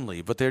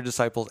only, but they're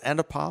disciples and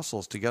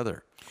apostles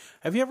together.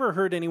 Have you ever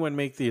heard anyone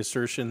make the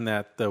assertion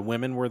that the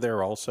women were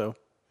there also?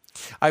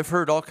 I've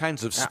heard all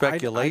kinds of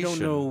speculation. I don't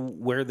know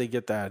where they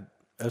get that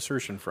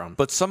assertion from.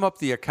 But sum up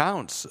the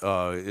accounts,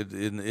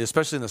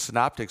 especially in the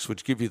synoptics,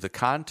 which give you the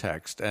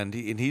context, and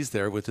he's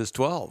there with his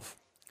 12.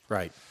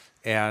 Right.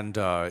 And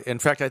in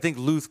fact, I think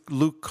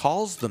Luke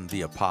calls them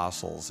the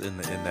apostles in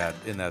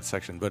that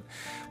section. But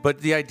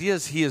the idea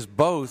is he is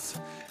both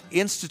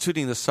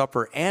instituting the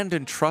supper and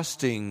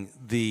entrusting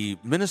the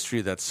ministry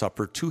of that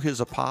supper to his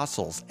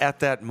apostles at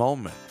that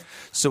moment.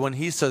 So when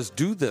he says,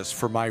 do this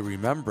for my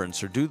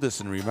remembrance, or do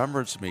this in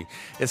remembrance of me,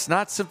 it's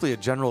not simply a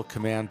general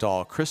command to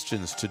all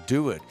Christians to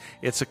do it.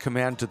 It's a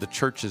command to the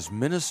church's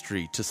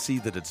ministry to see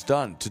that it's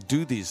done, to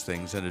do these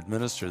things and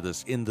administer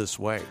this in this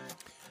way.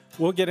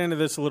 We'll get into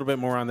this a little bit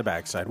more on the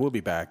backside. We'll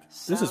be back.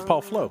 This is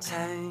Paul Flo.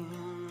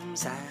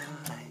 Sometimes I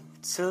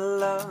like to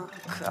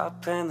look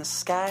up in the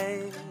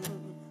sky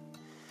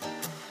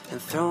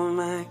and throw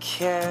my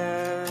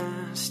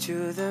cares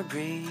to the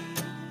breeze.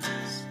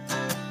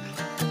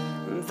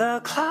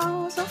 The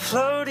clouds are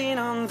floating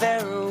on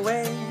their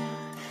way,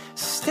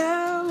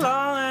 still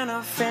long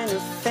enough in to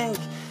think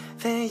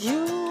that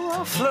you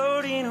are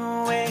floating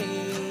away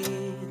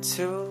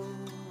into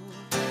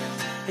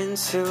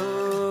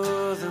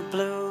the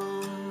blue,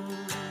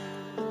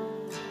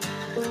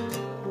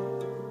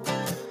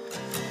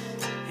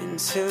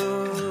 into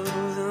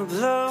the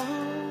blue,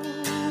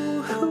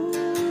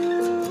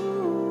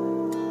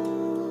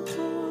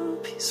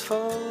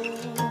 peaceful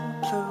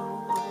blue.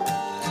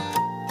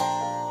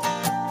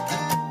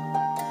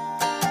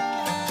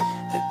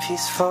 The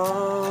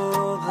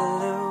peaceful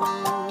balloon.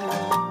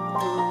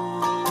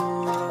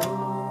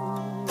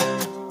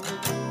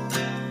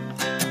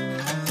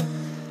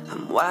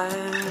 I'm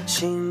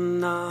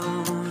watching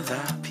all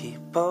the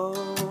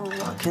people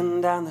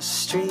walking down the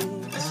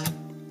streets,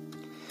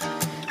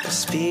 they're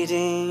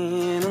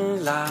speeding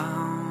along.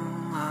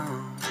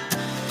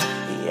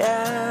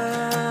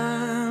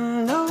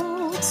 Yeah,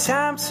 no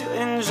time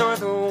to enjoy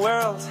the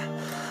world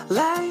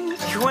like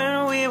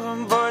when we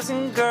were boys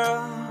and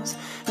girls.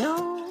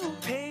 No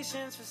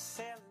patience for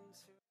sailing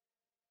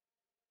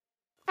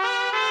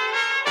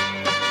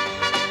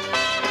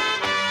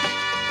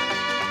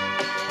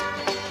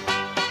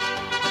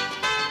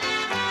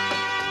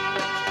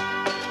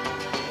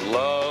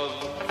Love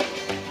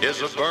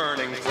is a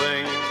burning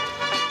thing,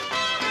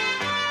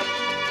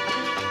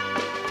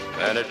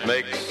 and it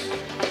makes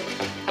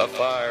a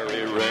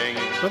fiery ring.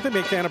 Don't they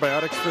make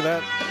antibiotics for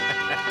that?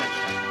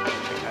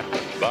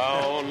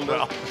 Bound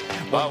Well,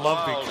 by when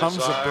love wild becomes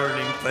desire, a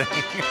burning thing.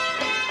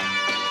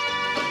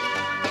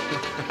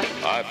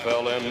 I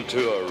fell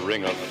into a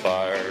ring of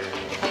fire.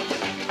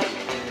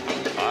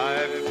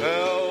 I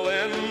fell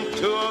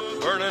into a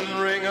burning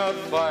ring of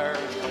fire.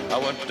 I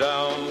went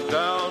down,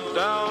 down,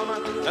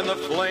 down, and the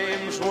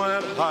flames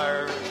went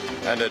higher.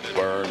 And it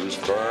burns,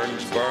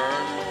 burns,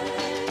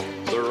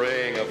 burns, the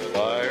ring of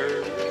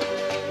fire,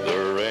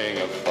 the ring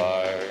of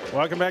fire.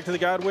 Welcome back to the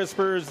God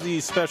Whispers, the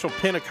special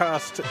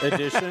Pentecost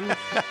edition.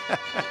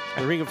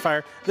 The Ring of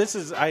Fire. This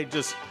is, I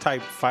just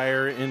typed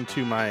fire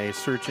into my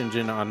search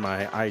engine on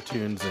my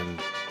iTunes, and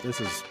this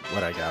is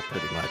what I got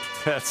pretty much.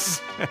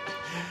 That's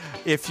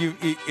if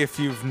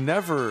you've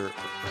never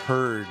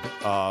heard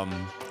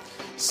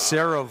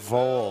Sarah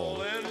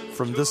Vole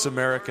from This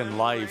American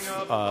Life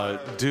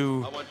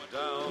do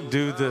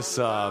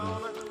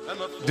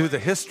the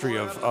history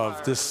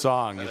of this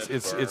song,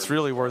 it's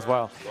really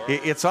worthwhile.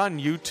 It's on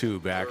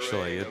YouTube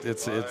actually.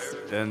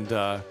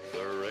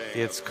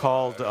 It's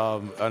called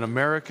An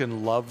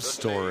American Love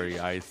Story,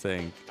 I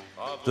think.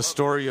 The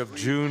story of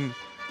June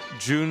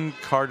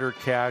Carter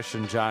Cash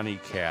and Johnny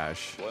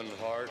Cash.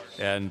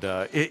 And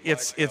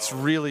it's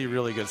really,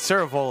 really good.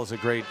 Sarah Vole is a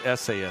great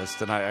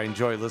essayist, and I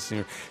enjoy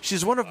listening to her.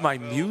 She's one of my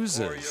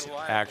muses,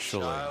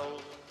 actually.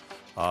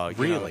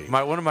 Really?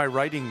 One of my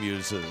writing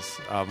muses.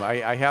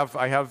 I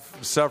have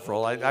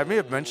several. I may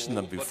have mentioned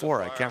them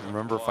before. I can't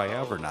remember if I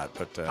have or not.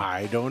 But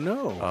I don't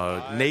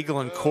know. Nagel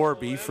and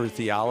Corby for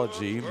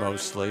theology,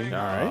 mostly.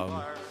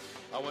 All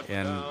right.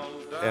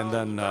 And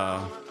then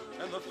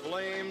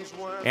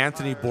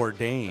Anthony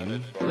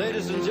Bourdain.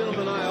 Ladies and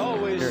gentlemen, I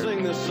always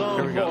sing this song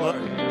Here we go.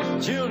 for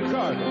June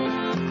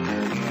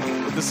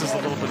Carter. This is a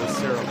little bit of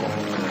Sarah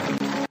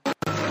Vole.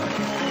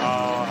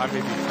 Oh, I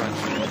may be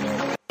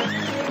crunchy.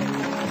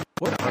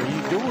 What are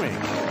you doing?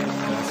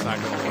 That's not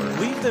going to work.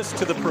 Leave this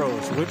to the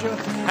pros, would you?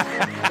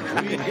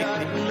 We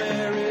got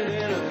married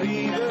in a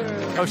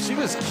fever. Oh, she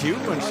was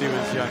cute when she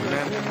was young,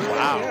 man.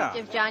 Wow. Yeah.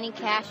 Of Johnny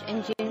Cash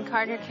and June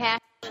Carter Cash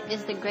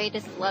is the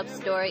greatest love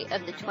story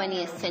of the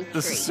 20th century.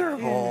 This is Sarah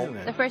Vole.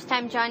 The first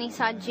time Johnny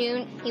saw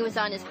June, he was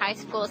on his high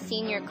school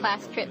senior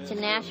class trip to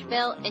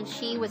Nashville, and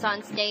she was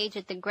on stage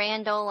at the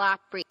Grand Ole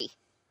Opry,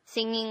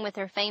 singing with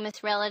her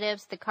famous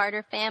relatives, the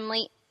Carter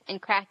family,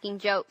 and cracking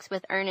jokes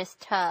with Ernest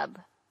Tubb.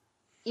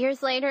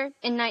 Years later,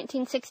 in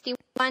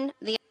 1961,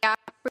 the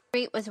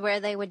Opry was where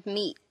they would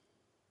meet.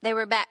 They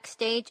were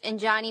backstage, and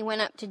Johnny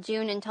went up to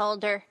June and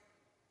told her,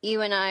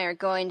 "You and I are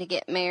going to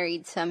get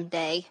married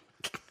someday."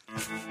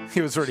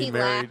 He was already she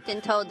married. laughed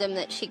and told him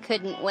that she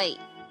couldn't wait.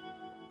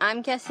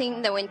 I'm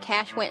guessing that when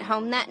Cash went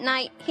home that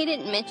night, he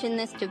didn't mention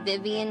this to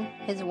Vivian,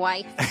 his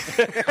wife.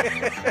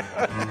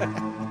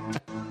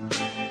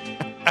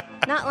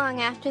 Not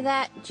long after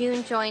that,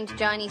 June joined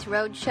Johnny's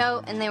road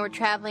show, and they were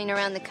traveling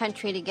around the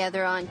country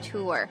together on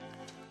tour.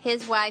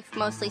 His wife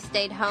mostly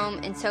stayed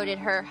home, and so did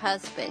her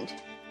husband.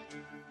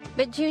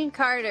 But June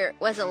Carter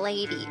was a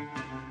lady,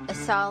 a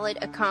solid,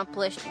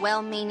 accomplished,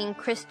 well-meaning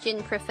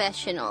Christian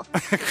professional.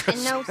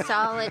 And no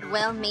solid,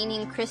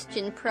 well-meaning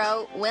Christian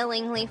pro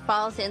willingly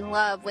falls in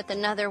love with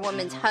another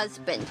woman's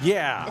husband.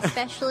 Yeah.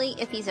 Especially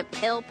if he's a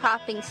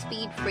pill-popping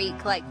speed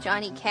freak like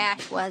Johnny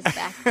Cash was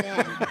back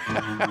then.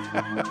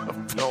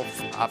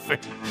 Pill-popping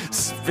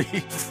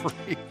speed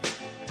freak.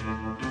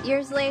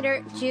 Years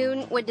later,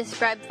 June would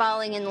describe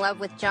falling in love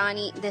with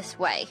Johnny this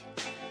way.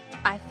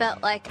 I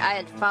felt like I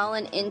had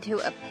fallen into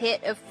a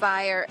pit of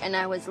fire and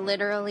I was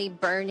literally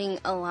burning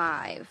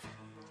alive.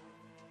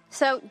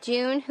 So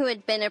June, who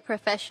had been a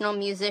professional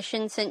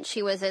musician since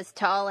she was as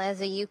tall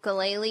as a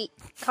ukulele,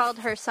 called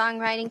her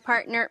songwriting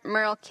partner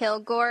Merle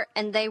Kilgore,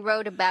 and they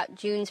wrote about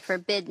June's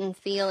forbidden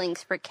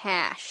feelings for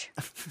Cash.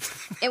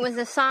 It was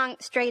a song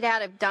straight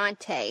out of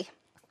Dante.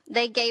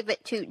 They gave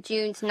it to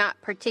June's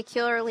not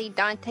particularly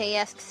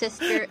Dante-esque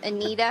sister,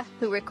 Anita,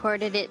 who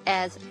recorded it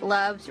as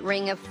Love's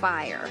Ring of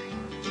Fire.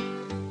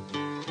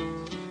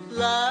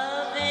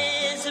 Love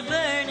is a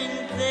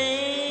burning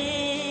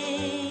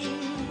thing,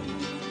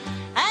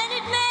 and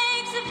it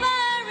makes a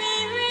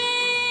fiery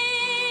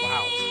ring.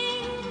 Wow.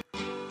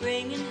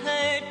 Bringing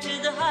her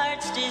to the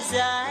heart's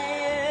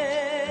desire.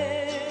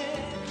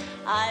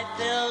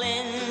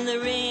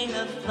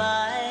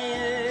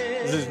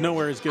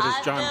 nowhere as good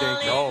as John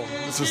Dacre. Oh,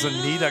 this is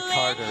Anita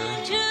Carter.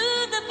 To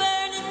the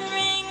burning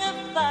ring of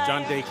fire.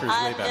 John Dacre's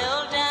way better. I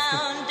fell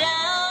down,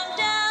 down,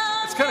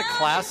 down. It's kind of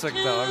classic,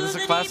 though. This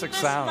is a classic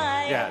sound.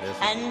 Yeah, it is.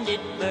 And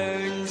it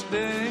burns,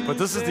 burns. But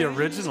this is the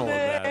original of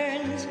that.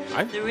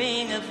 burns, the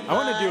ring of I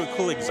want to do a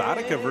cool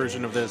Exotica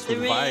version of this with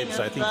The ring vibes.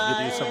 I think you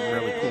could do something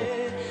really cool.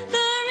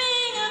 The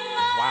ring of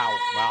fire.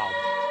 Wow.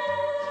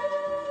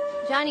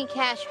 Johnny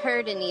Cash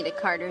heard Anita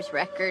Carter's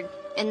record,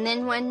 and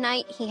then one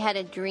night he had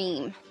a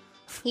dream.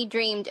 He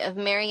dreamed of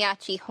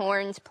mariachi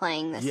horns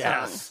playing the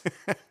Yes.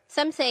 song.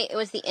 Some say it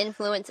was the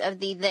influence of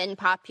the then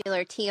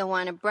popular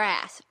Tijuana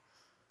brass.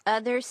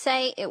 Others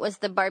say it was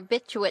the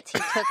barbiturates he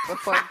took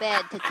before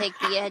bed to take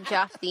the edge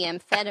off the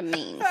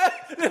amphetamines.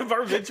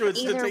 Barbiturates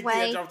to Either take way, the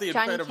edge off the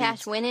Johnny amphetamines.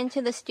 Cash went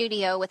into the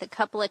studio with a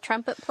couple of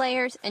trumpet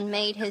players and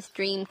made his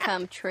dream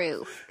come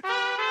true.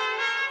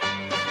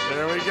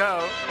 There we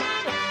go.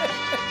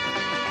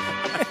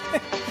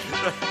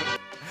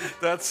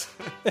 That's.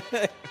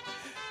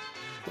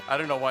 I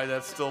don't know why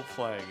that's still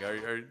playing.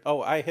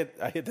 Oh, I hit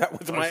that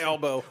with my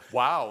elbow.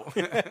 Wow,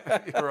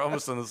 you're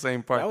almost on the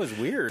same part. That was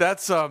weird.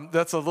 That's a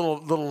that's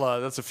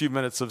a few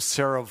minutes of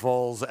Sarah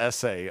Voll's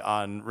essay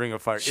on Ring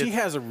of Fire. She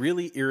has a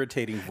really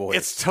irritating voice.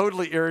 It's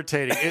totally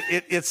irritating.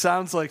 It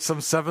sounds like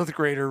some seventh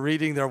grader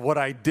reading their "What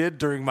I Did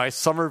During My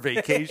Summer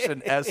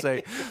Vacation"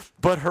 essay,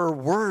 but her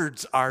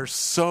words are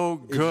so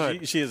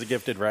good. She is a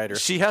gifted writer.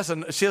 She has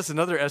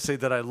another essay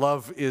that I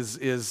love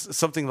is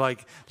something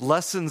like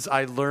lessons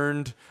I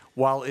learned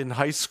while in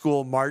high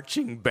school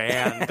marching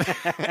band.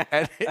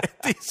 And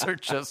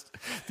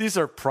these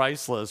are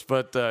priceless.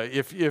 But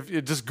if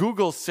you just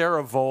Google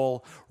Sarah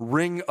Voll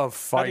Ring of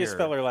Fire. How do you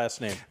spell her last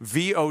name?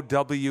 Vowell.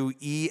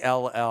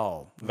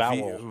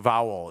 Vowell.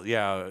 Vowell,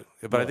 yeah.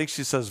 But I think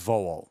she says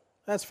Vowell.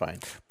 That's fine.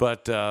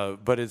 But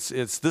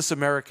it's This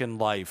American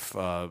Life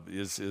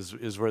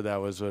is where that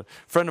was. A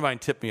friend of mine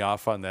tipped me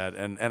off on that,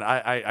 and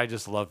I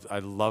just love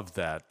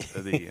that.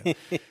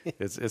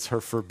 It's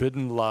her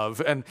forbidden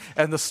love, and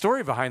the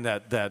story behind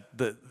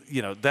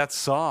that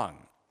song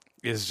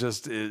is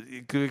just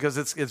because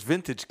it's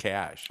vintage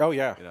Cash. Oh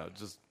yeah,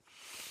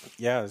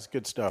 yeah, it's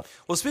good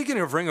stuff. Well, speaking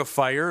of Ring of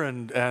Fire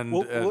and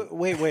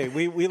wait,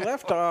 we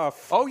left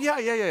off. Oh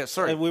yeah.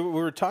 Sorry, we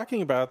were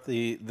talking about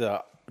the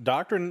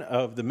doctrine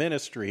of the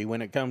ministry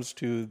when it comes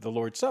to the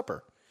Lord's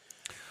Supper.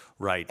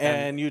 Right.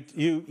 And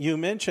you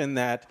mentioned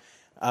that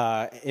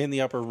in the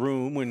upper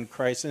room when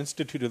Christ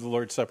instituted the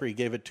Lord's Supper, he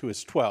gave it to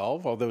his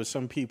 12, although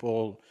some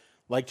people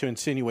like to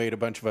insinuate a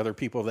bunch of other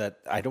people that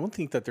I don't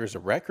think that there's a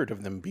record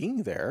of them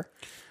being there.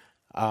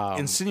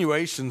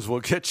 Insinuations will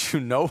get you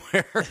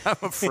nowhere, I'm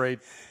afraid.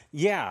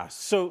 Yeah.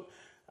 So,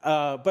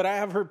 but I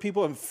have heard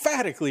people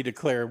emphatically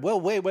declare, well,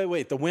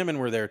 wait, the women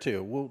were there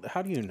too. Well,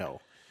 how do you know?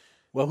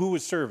 Well, who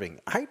was serving?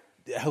 I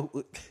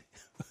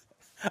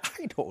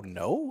don't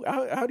know.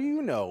 How do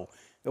you know?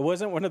 It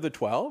wasn't one of the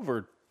 12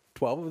 or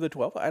 12 of the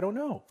 12? I don't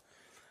know.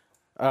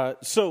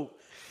 So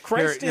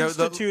Christ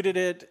instituted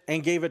it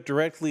and gave it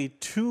directly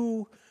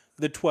to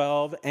the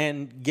 12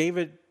 and gave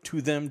it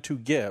to them to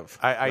give.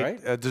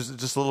 Right?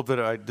 Just a little bit.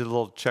 I did a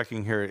little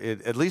checking here.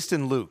 At least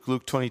in Luke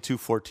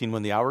 22:14,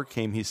 when the hour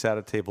came, he sat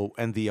at table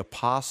and the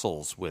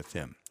apostles with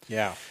him.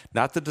 Yeah,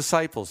 not the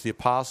disciples, the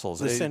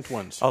apostles, the sent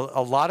ones.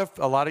 A lot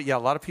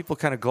of people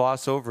kind of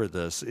gloss over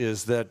this.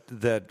 Is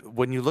that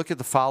when you look at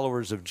the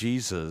followers of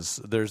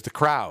Jesus, there's the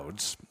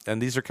crowds,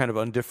 and these are kind of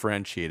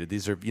undifferentiated.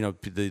 These are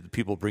the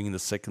people bringing the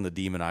sick and the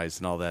demonized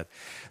and all that.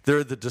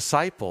 They're the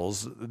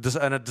disciples,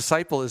 and a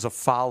disciple is a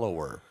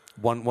follower.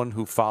 One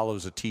who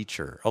follows a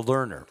teacher, a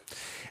learner.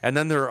 And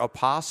then there are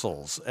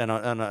apostles, and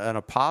an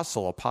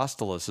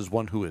apostolos is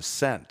one who is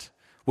sent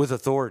with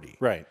authority.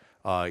 Right.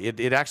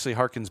 It actually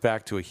harkens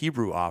back to a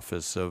Hebrew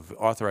office of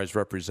authorized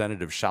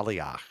representative,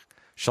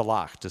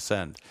 shalach, to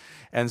send.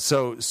 And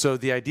so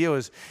the idea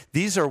was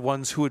these are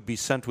ones who would be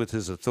sent with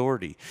his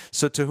authority.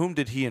 So to whom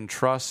did he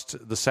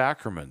entrust the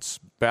sacraments,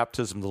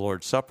 baptism, the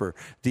Lord's Supper?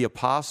 The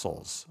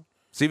apostles.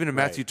 So even in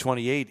Matthew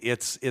 28,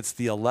 it's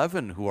the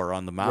 11 who are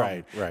on the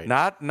mountain, right.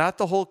 Not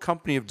the whole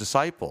company of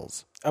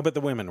disciples. Oh, but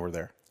the women were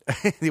there.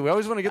 We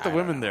always want to get the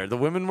women there. The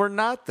women were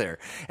not there.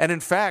 And in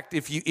fact,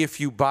 if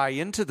you buy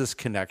into this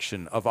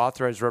connection of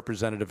authorized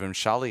representative and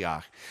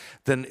shaliach,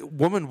 then a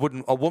woman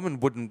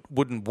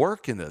wouldn't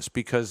work in this,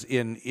 because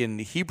in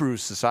Hebrew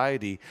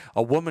society,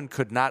 a woman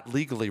could not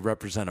legally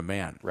represent a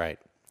man. Right.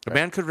 A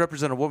man could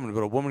represent a woman,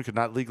 but a woman could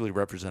not legally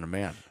represent a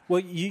man. Well,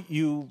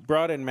 you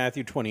brought in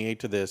Matthew 28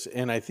 to this,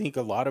 and I think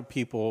a lot of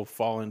people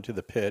fall into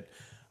the pit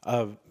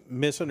of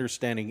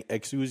misunderstanding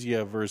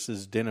exousia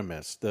versus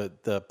dynamis,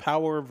 the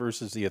power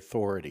versus the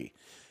authority.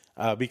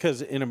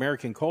 Because in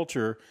American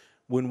culture,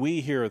 when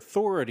we hear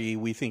authority,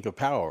 we think of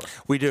power.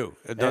 We do.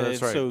 No, that's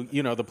right. So,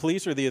 the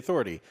police are the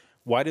authority.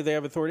 Why do they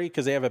have authority?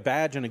 Because they have a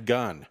badge and a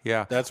gun.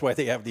 Yeah. That's why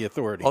they have the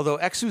authority. Although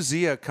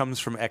exousia comes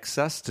from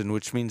exestin,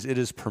 which means it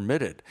is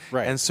permitted.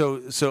 Right. And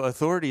so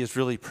authority is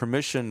really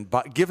permission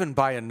given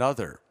by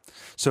another.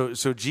 So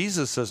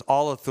Jesus says,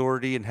 all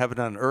authority in heaven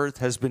and on earth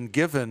has been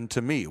given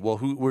to me. Well,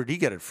 where'd he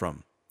get it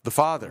from? The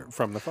Father.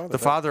 From the Father. The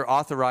Father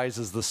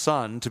authorizes the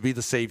Son to be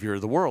the Savior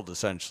of the world,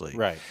 essentially.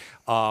 Right.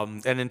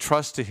 And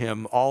entrusts to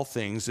him all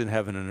things in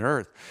heaven and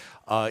earth.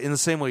 In the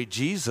same way,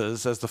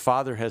 Jesus, as the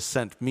Father has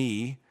sent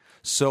me,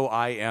 so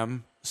I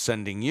am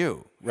sending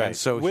you. Right. And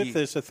so with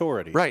this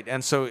authority. Right.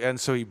 And so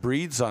he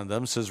breathes on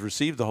them, says,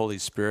 receive the Holy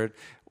Spirit.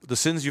 The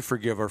sins you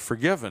forgive are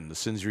forgiven. The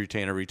sins you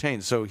retain are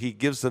retained. So he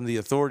gives them the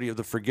authority of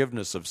the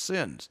forgiveness of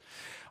sins.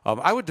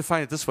 I would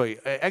define it this way.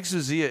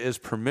 Exousia is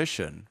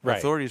permission. Right.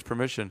 Authority is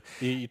permission.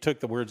 You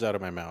took the words out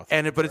of my mouth.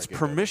 But it's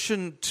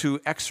permission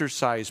to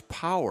exercise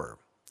power.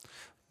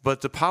 But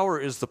the power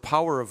is the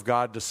power of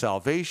God to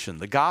salvation,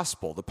 the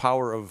gospel, the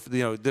power of,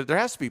 there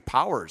has to be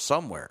power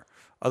somewhere.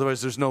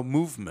 Otherwise, there's no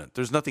movement.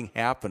 There's nothing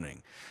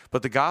happening.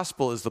 But the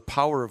gospel is the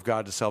power of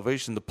God to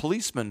salvation. The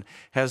policeman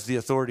has the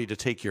authority to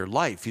take your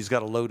life. He's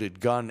got a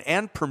loaded gun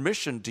and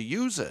permission to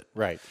use it.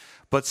 Right.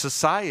 But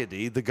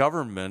society, the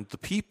government, the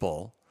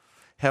people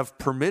have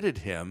permitted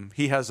him.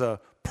 He has a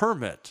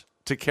permit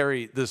to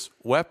carry this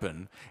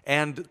weapon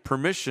and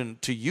permission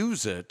to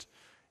use it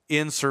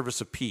in service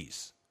of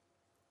peace.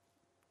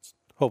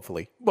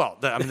 Hopefully. Well,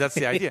 that's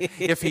the idea.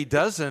 If he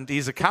doesn't,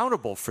 he's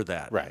accountable for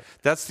that. Right.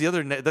 That's the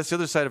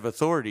other side of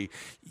authority.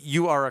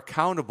 You are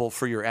accountable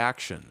for your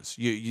actions.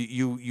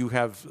 You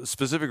have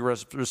specific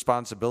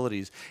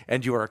responsibilities,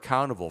 and you are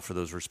accountable for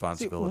those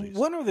responsibilities. See,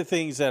 one of the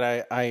things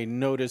that I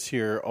notice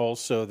here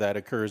also that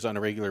occurs on a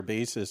regular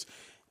basis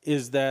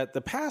is that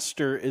the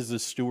pastor is the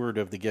steward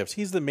of the gifts.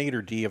 He's the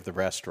maitre d' of the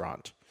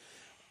restaurant.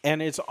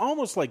 And it's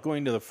almost like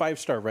going to the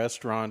 5-star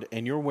restaurant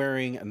and you're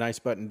wearing a nice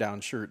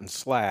button-down shirt and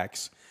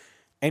slacks,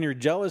 and you're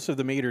jealous of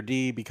the maitre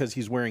d' because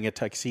he's wearing a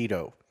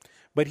tuxedo.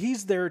 But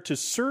he's there to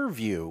serve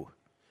you.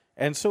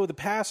 And so the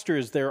pastor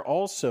is there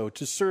also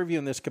to serve you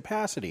in this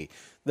capacity.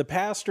 The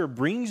pastor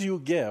brings you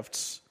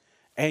gifts,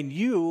 and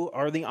you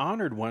are the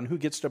honored one who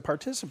gets to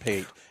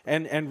participate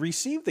and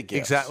receive the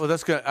gifts. Exactly. Well,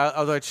 that's good.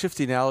 Although I'd shift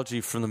the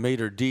analogy from the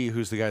maitre d',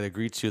 who's the guy that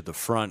greets you at the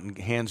front and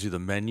hands you the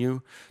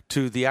menu,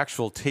 to the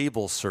actual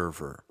table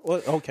server.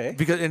 Well, okay.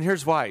 And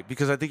here's why.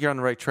 Because I think you're on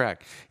the right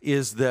track.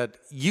 Is that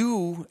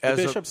you as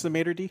the bishop's the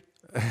maitre d'?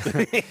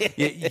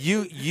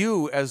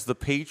 you as the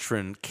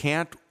patron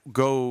can't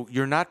go.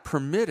 You're not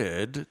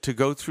permitted to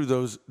go through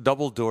those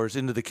double doors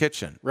into the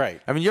kitchen.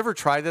 Right. I mean, you ever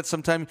try that?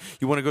 Sometime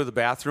you want to go to the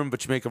bathroom,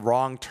 but you make a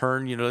wrong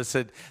turn.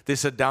 They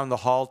said down the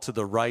hall to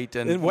the right.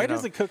 And why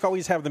does the cook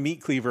always have the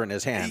meat cleaver in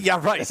his hand? Yeah,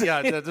 right.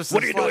 Yeah.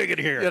 What are you doing in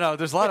here?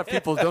 There's a lot of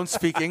people who don't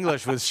speak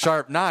English with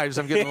sharp knives.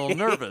 I'm getting a little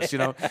nervous.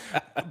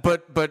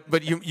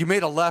 But you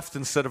made a left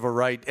instead of a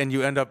right, and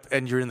you end up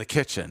and you're in the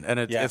kitchen, and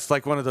it's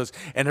like one of those,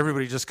 and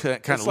everybody just kind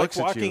of looks like at you. It's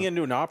like walking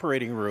into an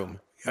operating room.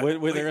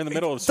 When they're in the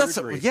middle of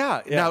surgery.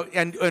 Now,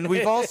 and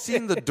we've all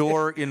seen the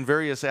door in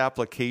various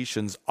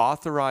applications,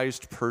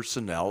 authorized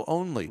personnel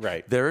only.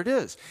 Right. There it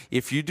is.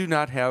 If you do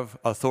not have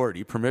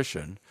authority,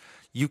 permission,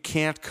 you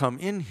can't come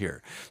in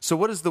here. So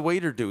what does the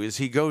waiter do? Is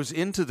he goes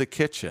into the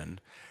kitchen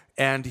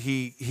and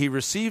he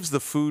receives the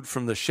food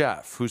from the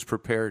chef who's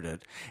prepared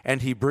it,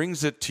 and he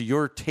brings it to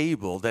your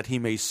table that he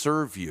may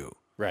serve you.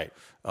 Right.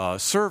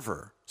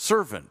 Server.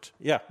 Servant,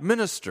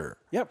 minister.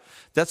 Yep.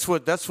 That's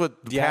what the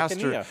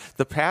Diaconia.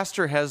 The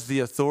pastor has the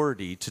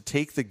authority to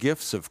take the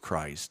gifts of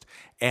Christ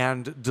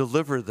and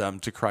deliver them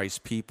to Christ's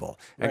people.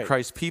 And Right.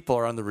 Christ's people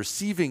are on the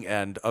receiving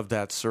end of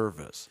that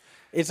service.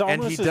 It's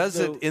and almost he does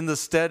as though, it in the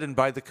stead and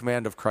by the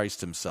command of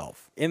Christ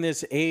himself. in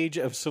this age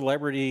of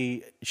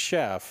celebrity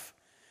chef,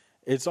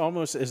 it's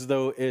almost as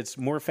though it's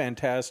more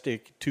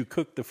fantastic to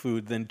cook the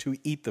food than to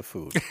eat the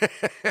food.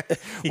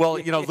 Well,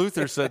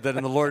 Luther said that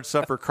in the Lord's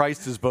Supper,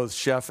 Christ is both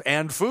chef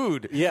and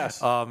food. Yes,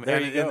 there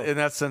you go. In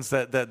that sense,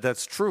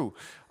 that's true.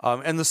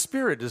 And the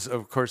Spirit is,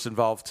 of course,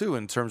 involved, too,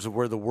 in terms of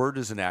where the Word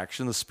is in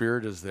action. The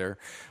Spirit is there.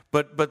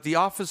 But the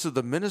office of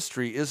the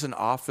ministry is an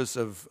office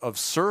of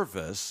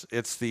service.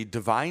 It's the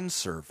divine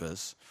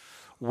service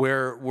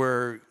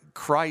where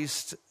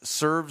Christ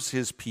serves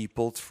his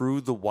people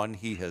through the one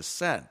he has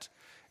sent.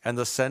 And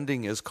the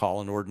sending is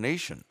call and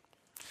ordination.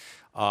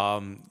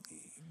 And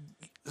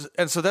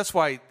so that's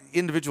why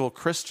individual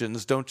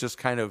Christians don't just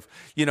kind of,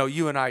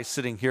 you and I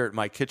sitting here at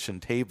my kitchen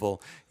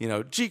table,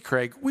 gee,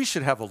 Craig, we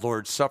should have a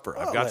Lord's Supper.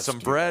 I've got some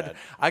bread.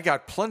 I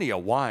got plenty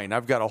of wine.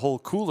 I've got a whole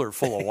cooler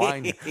full of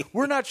wine.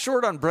 We're not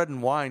short on bread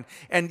and wine.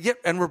 And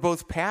we're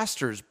both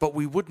pastors, but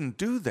we wouldn't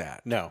do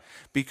that. No.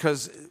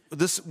 Because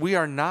we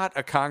are not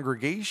a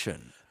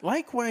congregation.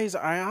 Likewise,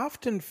 I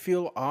often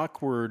feel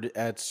awkward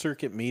at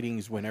circuit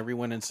meetings when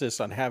everyone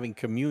insists on having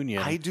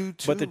communion. I do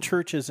too. But the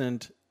church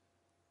isn't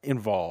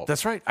involved.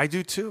 That's right. I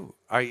do too.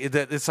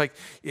 It's like,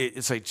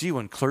 gee,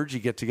 when clergy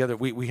get together,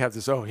 we have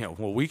this,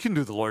 we can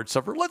do the Lord's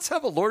Supper. Let's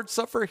have a Lord's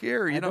Supper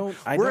here.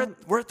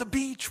 We're at the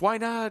beach. Why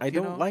not? I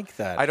don't like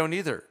that. I don't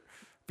either.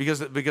 Because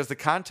the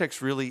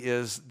context really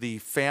is the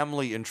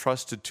family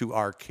entrusted to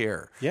our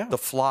care. Yeah. The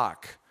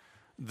flock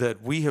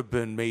that we have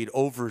been made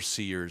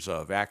overseers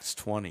of, Acts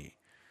 20.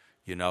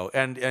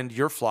 And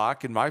your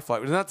flock and my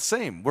flock, it's not the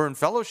same. We're in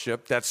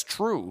fellowship, that's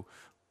true,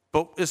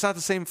 but it's not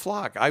the same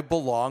flock. I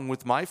belong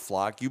with my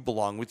flock, you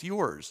belong with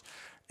yours.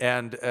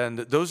 And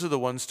those are the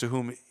ones to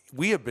whom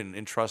we have been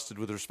entrusted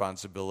with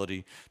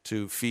responsibility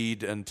to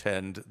feed and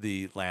tend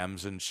the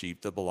lambs and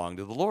sheep that belong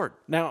to the Lord.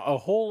 Now, a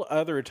whole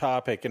other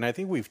topic, and I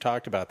think we've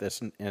talked about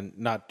this in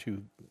not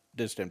too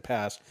distant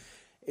past,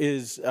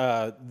 is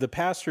the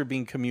pastor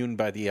being communed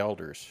by the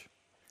elders.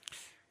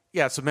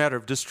 Yeah, it's a matter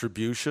of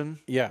distribution.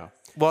 Yeah.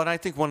 Well, and I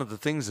think one of the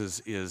things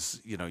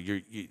is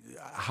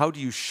how do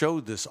you show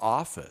this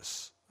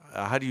office?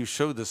 How do you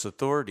show this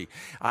authority?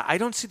 I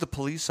don't see the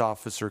police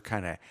officer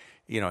kind of,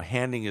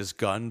 handing his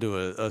gun to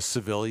a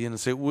civilian and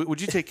say,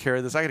 "Would you take care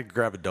of this? I got to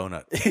grab a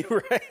donut."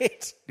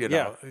 Right.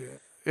 Yeah.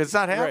 It's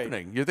not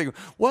happening. Right. You're thinking,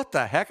 "What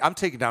the heck? I'm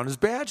taking down his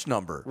badge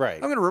number. Right.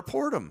 I'm going to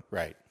report him."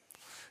 Right.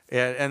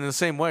 And in the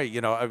same way,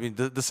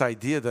 this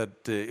idea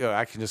that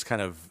I can just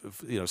kind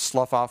of,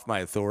 slough off my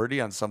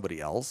authority on somebody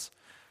else.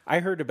 I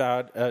heard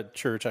about a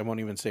church, I won't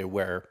even say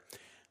where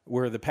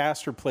the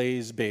pastor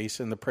plays bass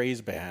in the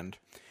praise band,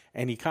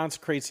 and he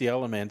consecrates the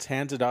elements,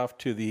 hands it off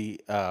to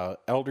the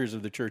elders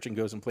of the church, and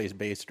goes and plays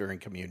bass during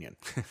communion.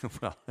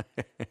 Well,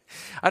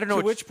 I don't know.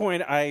 To which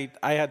point I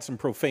had some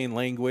profane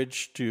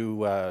language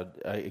to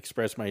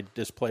express my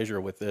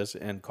displeasure with this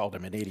and called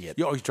him an idiot.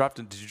 Did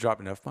you drop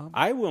an F-bomb?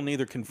 I will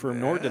neither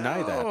confirm nor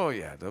deny that. Oh,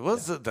 yeah.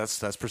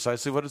 That's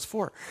precisely what it's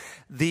for.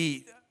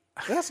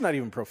 That's not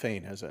even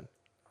profane, is it?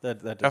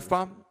 That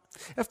F-bomb?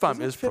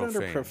 F-bomb is fit profane.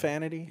 Under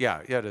profanity? Yeah,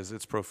 it is.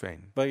 It's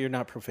profane. But you're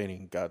not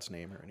profaning God's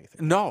name or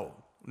anything. No,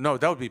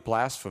 that would be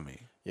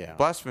blasphemy. Yeah.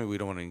 Blasphemy we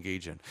don't want to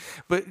engage in.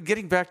 But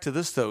getting back to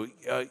this, though,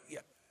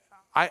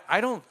 I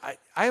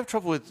have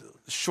trouble with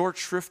short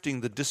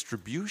shrifting the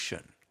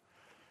distribution.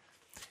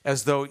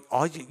 As though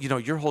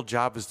your whole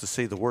job is to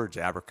say the words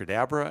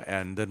abracadabra,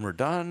 and then we're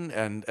done,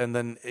 and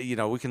then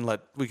we can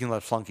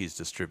let flunkies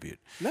distribute.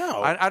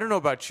 No, I don't know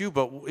about you,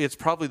 but it's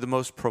probably the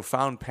most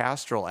profound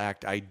pastoral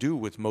act I do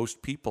with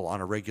most people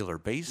on a regular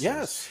basis.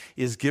 Yes,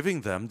 is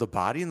giving them the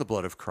body and the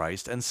blood of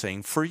Christ and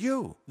saying, "For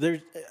you."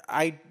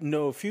 I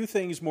know a few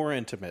things more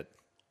intimate.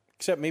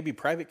 Except maybe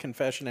private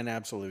confession and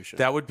absolution.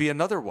 That would be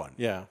another one.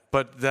 Yeah.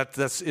 But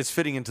it's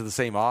fitting into the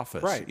same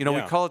office. Right.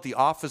 We call it the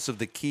office of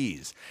the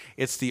keys.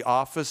 It's the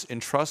office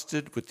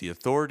entrusted with the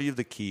authority of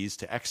the keys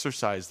to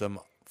exercise them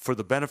for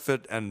the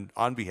benefit and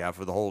on behalf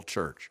of the whole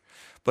church.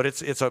 But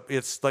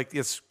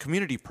it's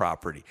community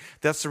property.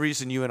 That's the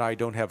reason you and I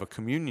don't have a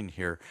communion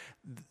here.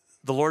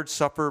 The Lord's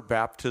Supper,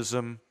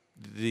 baptism,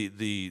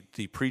 the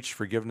preached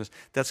forgiveness,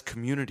 that's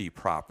community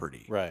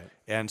property. Right.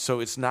 And so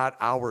it's not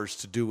ours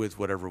to do with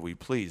whatever we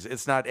please.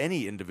 It's not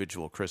any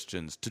individual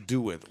Christians to do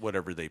with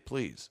whatever they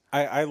please.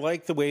 I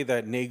like the way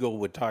that Nagel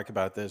would talk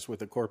about this with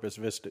the Corpus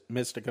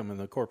Mysticum and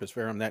the Corpus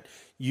Verum, that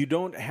you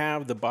don't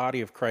have the body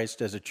of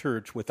Christ as a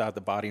church without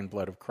the body and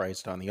blood of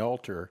Christ on the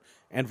altar,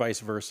 and vice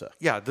versa.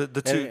 Yeah, the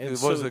two,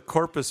 the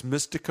Corpus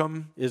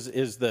Mysticum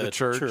is the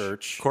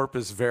church.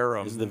 Corpus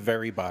Verum is the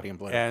very body and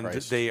blood of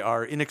Christ. And they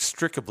are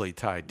inextricably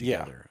tied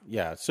together.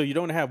 Yeah, so you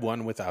don't have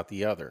one without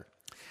the other.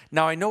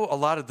 Now, I know a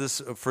lot of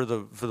this, for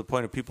the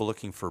point of people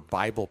looking for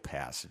Bible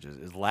passages,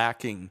 is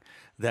lacking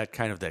that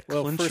kind of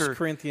clincher. 1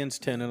 Corinthians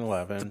 10 and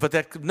 11. But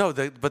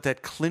that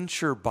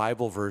clincher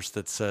Bible verse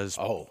that says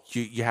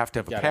you have to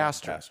have a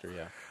pastor.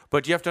 Yeah.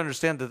 But you have to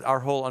understand that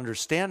our whole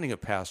understanding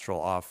of the pastoral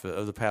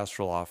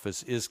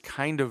office is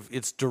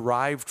it's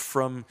derived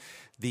from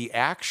the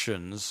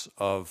actions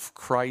of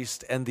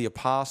Christ and the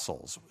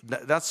apostles.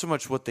 Not so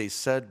much what they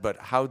said, but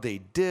how they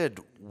did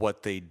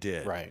what they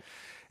did. Right.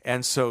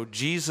 And so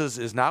Jesus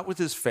is not with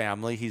his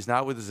family. He's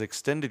not with his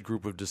extended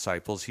group of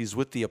disciples. He's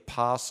with the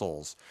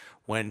apostles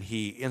when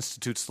he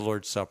institutes the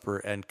Lord's Supper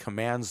and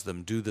commands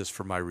them, "Do this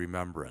for my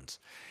remembrance."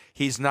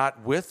 He's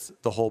not with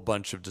the whole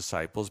bunch of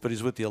disciples, but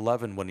he's with the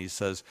 11 when he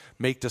says,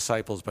 "Make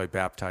disciples by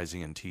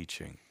baptizing and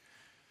teaching."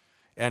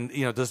 And,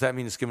 does that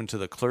mean it's given to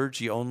the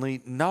clergy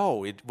only?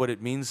 No. What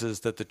it means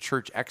is that the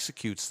church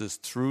executes this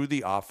through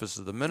the office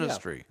of the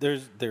ministry. Yeah,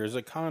 there's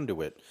a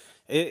conduit.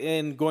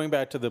 And going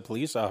back to the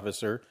police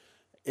officer,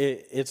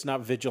 it's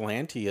not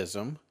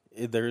vigilantism.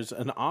 There's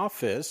an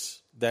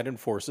office that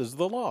enforces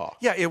the law.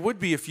 Yeah, it would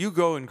be if you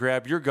go and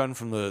grab your gun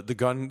from the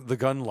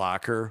gun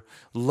locker,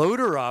 load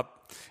her up,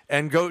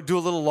 and go do a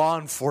little law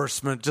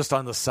enforcement just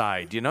on the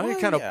side. You're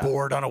kind of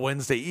bored on a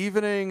Wednesday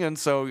evening, and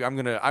so I'm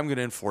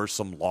gonna enforce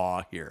some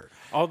law here.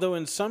 Although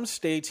in some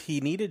states,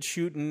 he needed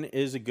shooting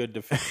is a good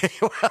defense.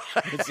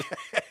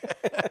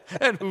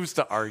 And who's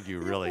to argue,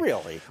 really?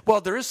 Really? Well,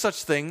 there is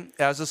such thing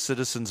as a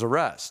citizen's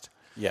arrest.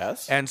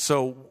 Yes. And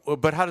so,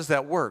 but how does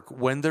that work?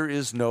 When there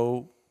is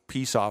no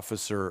peace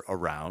officer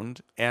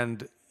around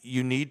and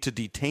you need to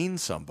detain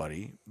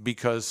somebody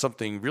because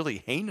something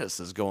really heinous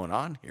is going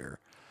on here.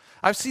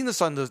 I've seen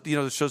this on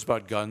the shows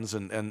about guns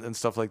and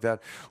stuff like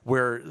that,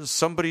 where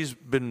somebody's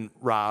been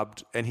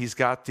robbed and he's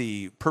got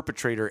the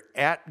perpetrator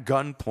at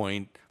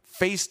gunpoint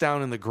face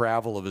down in the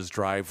gravel of his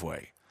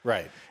driveway.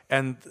 Right.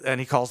 And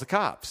he calls the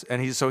cops.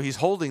 And he's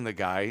holding the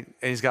guy,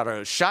 and he's got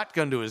a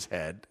shotgun to his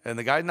head, and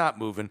the guy's not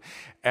moving.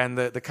 And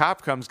the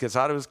cop comes, gets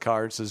out of his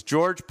car, and says,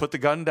 "George, put the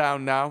gun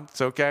down now. It's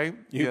okay."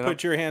 You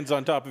put your hands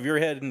on top of your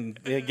head and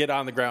get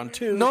on the ground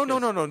too. No.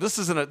 This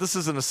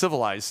isn't a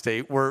civilized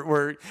state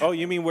where Oh,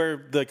 you mean where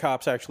the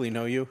cops actually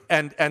know you?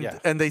 And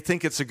they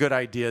think it's a good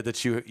idea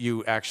that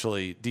you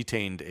actually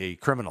detained a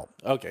criminal.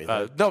 Okay.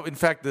 No, in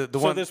fact, the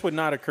one. So this would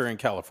not occur in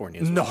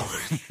California. No.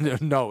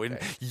 Okay.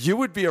 You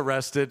would be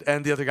arrested,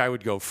 and the other guy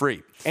would go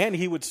free, and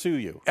he would sue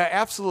you.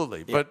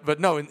 Absolutely, yeah. But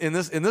no. In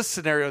this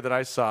scenario that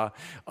I saw,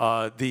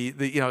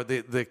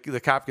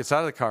 the cop gets out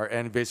of the car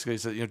and basically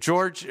says,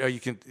 "George, you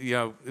can,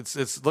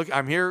 it's look,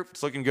 I'm here.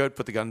 It's looking good.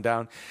 Put the gun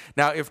down."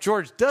 Now, if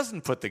George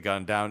doesn't put the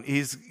gun down,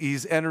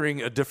 he's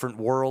entering a different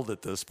world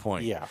at this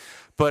point. Yeah.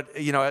 But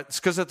it's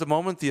because at the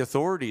moment the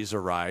authorities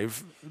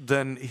arrive,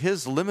 then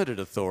his limited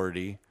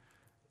authority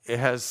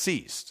has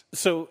ceased.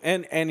 So,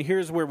 and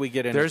here's where we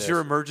get into There's your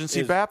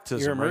emergency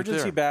baptism. Your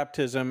emergency right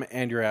baptism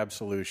and your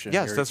absolution.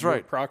 Yes, that's right.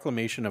 Your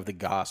proclamation of the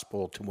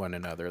gospel to one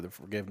another, the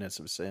forgiveness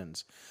of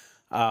sins.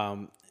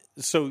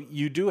 So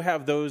you do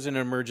have those in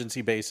an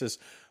emergency basis,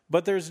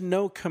 but there's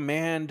no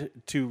command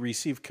to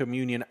receive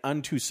communion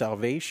unto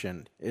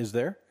salvation, is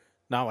there?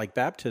 Not like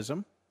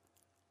baptism.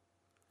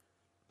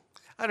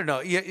 I don't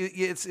know. Yeah,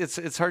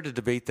 it's hard to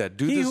debate that.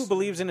 Who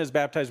believes and is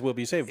baptized will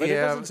be saved. But it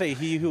doesn't say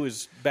he who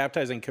is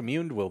baptized and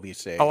communed will be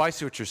saved. Oh, I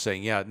see what you're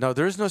saying. Yeah. No,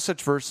 there is no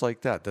such verse like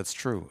that. That's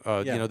true.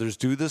 There's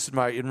do this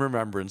in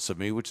remembrance of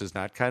me, which is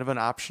not kind of an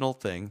optional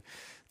thing.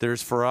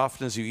 There's for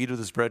often as you eat of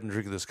this bread and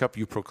drink of this cup,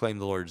 you proclaim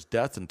the Lord's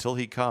death until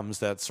he comes.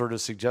 That sort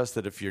of suggests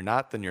that if you're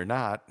not, then you're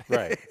not.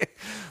 Right.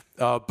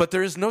 But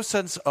there is no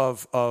sense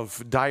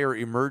of dire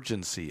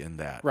emergency in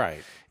that.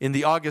 Right. In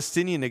the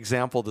Augustinian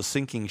example, the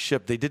sinking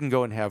ship, they didn't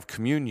go and have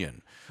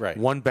communion. Right.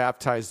 One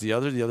baptized the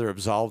other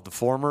absolved the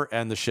former,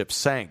 and the ship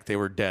sank. They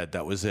were dead.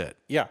 That was it.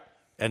 Yeah.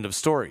 End of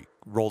story.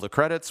 Roll the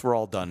credits. We're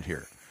all done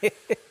here.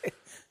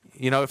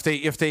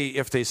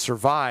 If they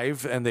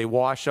survive and they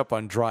wash up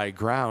on dry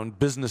ground,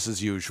 business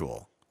as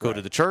usual. Go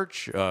to the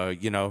church,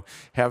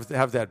 have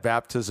that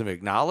baptism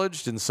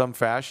acknowledged in some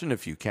fashion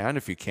if you can.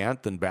 If you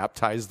can't, then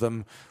baptize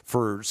them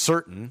for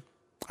certain.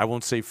 I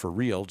won't say for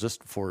real,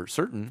 just for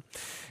certain,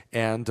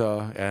 and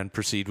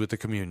proceed with the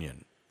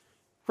communion.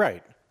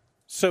 Right.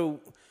 So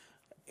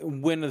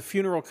when the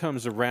funeral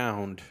comes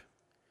around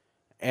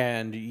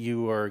and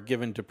you are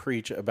given to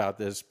preach about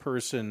this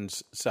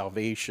person's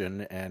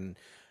salvation and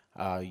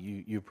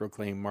you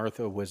proclaim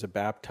Martha was a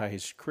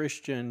baptized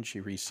Christian. She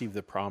received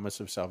the promise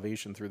of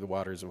salvation through the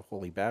waters of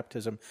holy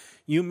baptism.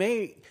 You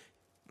may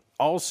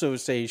also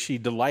say she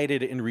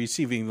delighted in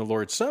receiving the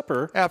Lord's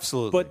Supper.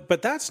 Absolutely.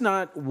 But that's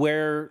not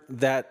where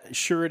that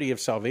surety of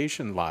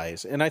salvation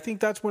lies. And I think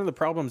that's one of the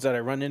problems that I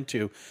run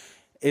into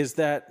is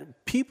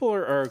that people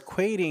are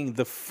equating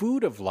the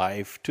food of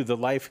life to the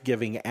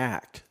life-giving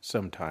act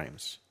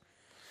sometimes.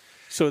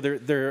 So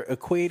they're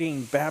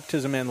equating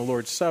baptism and the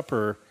Lord's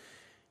Supper.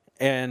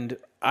 And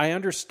I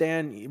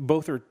understand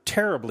both are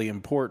terribly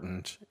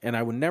important, and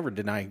I would never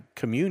deny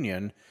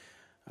communion.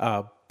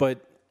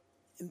 But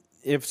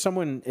if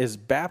someone is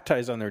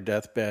baptized on their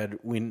deathbed,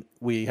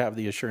 we have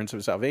the assurance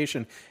of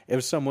salvation.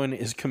 If someone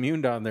is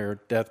communed on their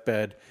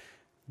deathbed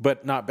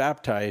but not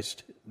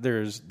baptized,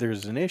 there's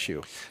an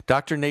issue.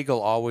 Dr. Nagel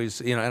always,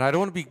 and I don't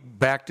want to be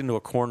backed into a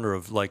corner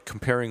of like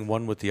comparing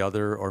one with the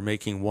other or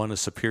making one a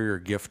superior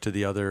gift to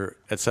the other,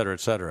 et cetera,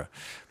 et cetera.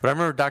 But I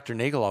remember Dr.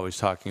 Nagel always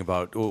talking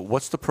about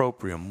what's the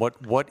proprium?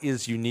 What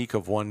is unique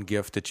of one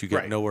gift that you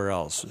get nowhere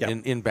else?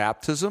 Yep. In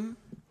baptism,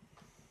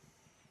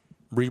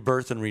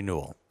 rebirth and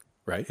renewal.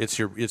 Right. It's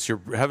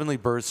your heavenly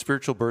birth,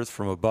 spiritual birth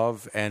from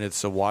above, and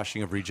it's a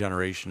washing of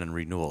regeneration and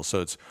renewal.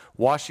 So it's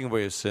washing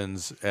away of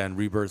sins and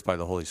rebirth by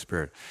the Holy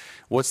Spirit.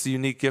 What's the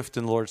unique gift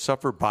in the Lord's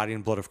Supper? Body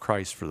and blood of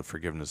Christ for the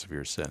forgiveness of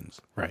your sins.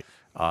 Right.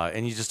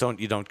 And you just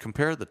don't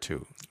compare the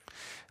two.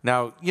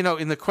 Now,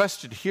 in the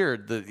question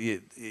here,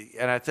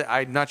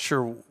 I'm not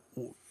sure.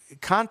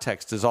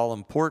 Context is all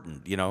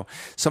important.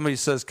 Somebody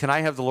says, "Can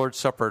I have the Lord's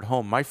Supper at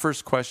home?" My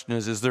first question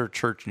is there a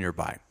church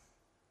nearby?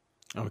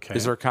 Okay.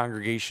 Is there a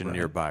congregation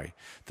nearby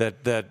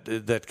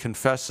that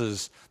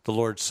confesses the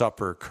Lord's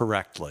Supper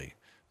correctly,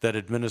 that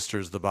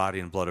administers the body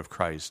and blood of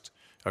Christ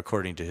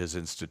according to his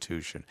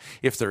institution?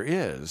 If there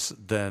is,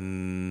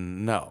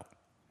 then no.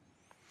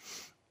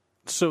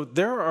 So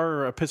there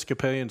are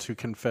Episcopalians who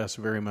confess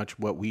very much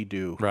what we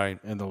do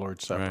in the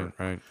Lord's Supper.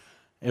 Right.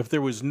 If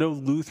there was no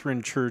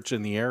Lutheran church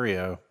in the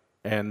area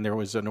and there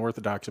was an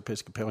Orthodox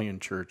Episcopalian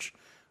church,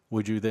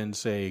 would you then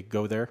say,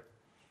 go there?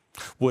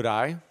 Would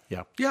I?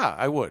 Yeah. Yeah,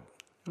 I would.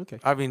 Okay.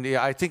 I mean,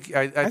 I think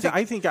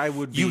I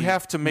would be you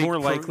have to make more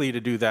likely to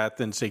do that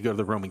than, say, go to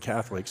the Roman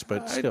Catholics,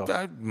 but still.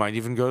 I might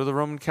even go to the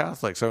Roman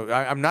Catholics. So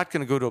I'm not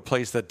going to go to a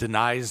place that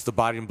denies the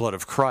body and blood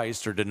of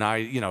Christ or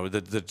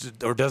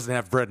or doesn't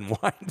have bread and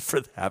wine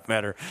for that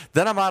matter.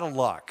 Then I'm out of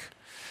luck.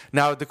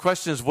 Now the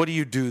question is, what do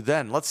you do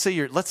then? Let's say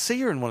you're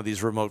in one of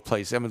these remote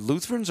places. I mean,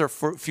 Lutherans are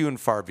few and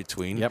far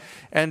between, Yep.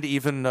 and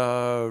even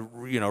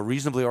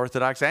reasonably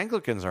Orthodox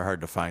Anglicans are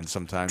hard to find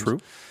sometimes. True.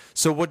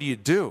 So what do you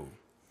do?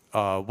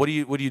 What do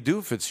you do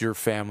if it's your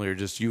family or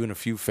just you and a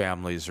few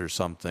families or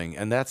something?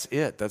 And that's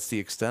it. That's the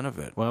extent of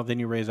it. Well, then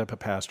you raise up a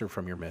pastor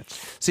from your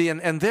midst. See,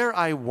 and there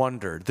I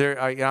wondered.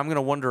 I'm going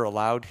to wonder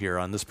aloud here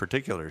on this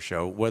particular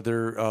show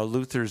whether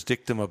Luther's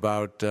dictum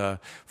about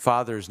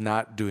fathers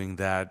not doing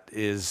that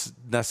is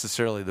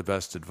necessarily the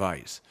best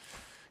advice.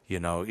 You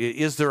know,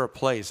 is there a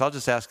place? I'll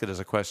just ask it as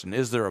a question.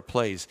 Is there a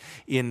place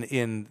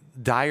in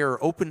dire,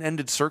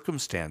 open-ended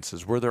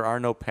circumstances where there are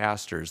no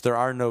pastors, there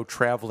are no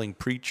traveling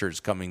preachers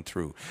coming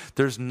through,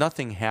 there's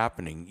nothing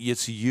happening,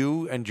 it's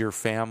you and your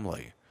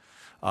family?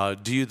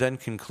 Do you then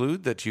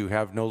conclude that you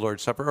have no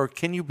Lord's Supper, or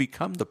can you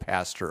become the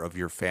pastor of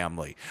your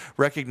family,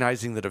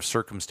 recognizing that if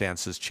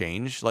circumstances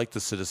change, like the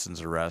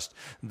citizen's arrest,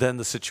 then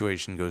the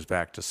situation goes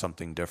back to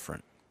something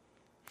different?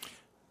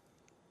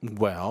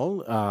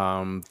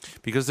 Well,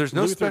 because there's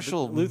no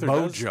special Luther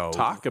mojo. Does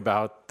talk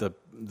about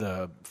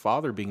the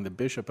father being the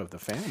bishop of the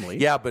family.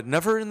 Yeah, but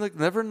never in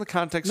the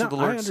context of the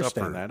Lord's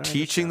Supper. That.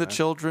 Teaching the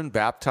children,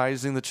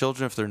 baptizing the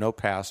children if there are no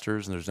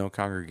pastors and there's no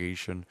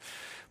congregation.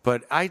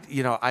 But I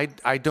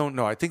don't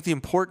know. I think the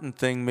important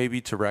thing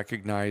maybe to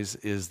recognize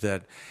is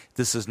that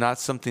this is not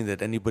something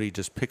that anybody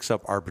just picks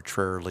up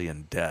arbitrarily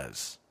and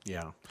does.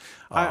 Yeah,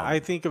 I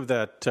think of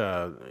that.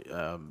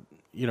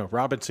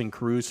 Robinson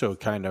Crusoe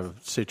kind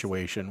of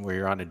situation where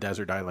you're on a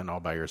desert island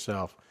all by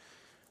yourself.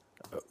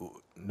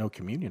 No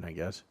communion, I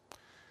guess.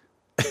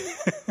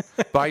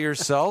 By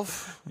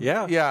yourself?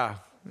 Yeah. Yeah.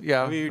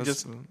 Yeah. I mean, you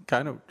just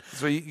kind of...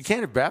 So you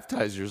can't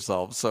baptize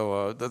yourself,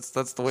 so that's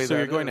the way So that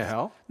you're going is. to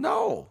hell?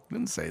 No,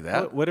 didn't say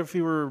that. What if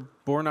you were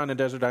born on a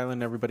desert island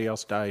and everybody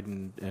else died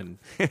and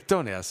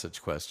Don't ask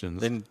such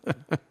questions. Then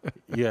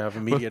you have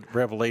immediate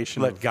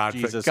revelation Let of God,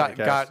 Jesus.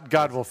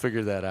 God will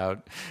figure that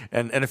out.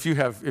 And if you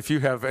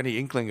have any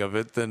inkling of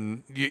it,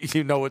 then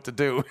you know what to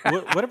do.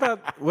 what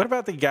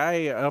about the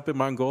guy up in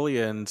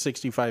Mongolia in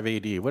 65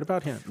 AD? What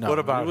about him? No, what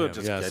about we'll him?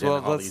 Just Yes. get Well,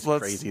 into all these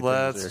crazy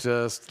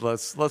things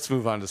let's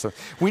move on to something.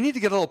 We need to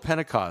get a little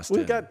Pentecost.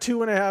 We've got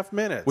 2.5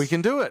 minutes. We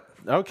can do it.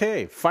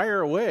 Okay,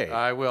 fire away.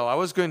 I will. I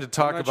was going to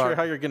talk I'm not about sure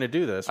how you're going to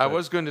do this. I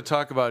was going to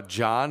talk about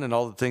John and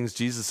all the things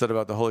Jesus said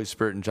about the Holy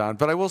Spirit in John.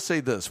 But I will say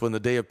this: when the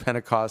day of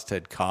Pentecost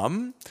had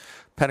come,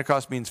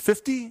 Pentecost means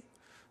 50.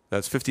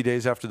 That's 50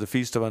 days after the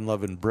Feast of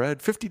Unleavened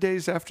Bread, 50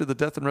 days after the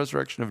death and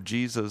resurrection of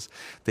Jesus.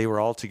 They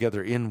were all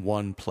together in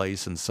one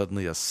place, and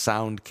suddenly a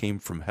sound came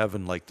from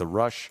heaven like the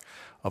rush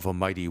of a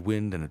mighty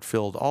wind, and it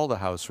filled all the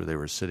house where they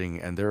were sitting,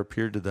 and there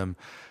appeared to them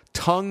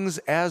tongues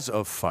as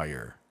of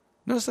fire.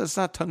 Notice that's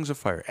not tongues of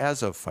fire,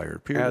 as of fire.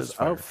 Appeared as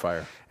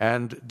fire.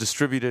 And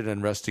distributed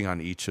and resting on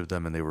each of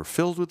them, and they were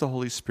filled with the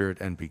Holy Spirit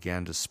and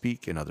began to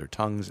speak in other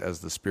tongues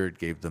as the Spirit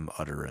gave them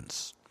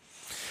utterance.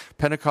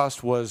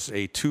 Pentecost was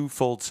a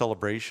twofold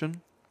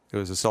celebration. It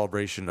was a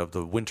celebration of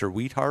the winter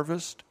wheat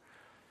harvest,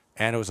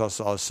 and it was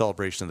also a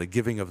celebration of the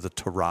giving of the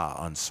Torah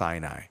on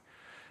Sinai.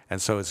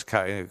 And so it's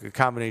a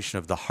combination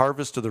of the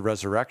harvest of the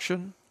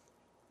resurrection,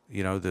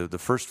 the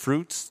first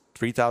fruits,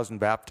 3,000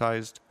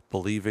 baptized,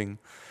 believing,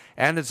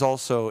 and it's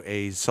also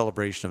a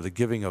celebration of the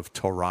giving of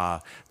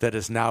Torah that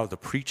is now the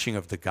preaching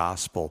of the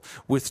gospel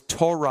with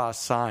Torah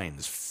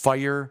signs,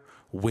 fire,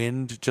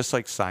 wind, just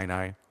like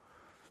Sinai.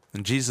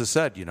 And Jesus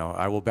said,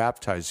 I will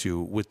baptize you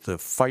with the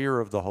fire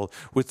of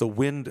with the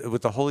wind,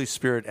 with the Holy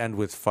Spirit and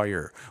with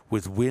fire,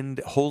 with wind,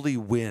 holy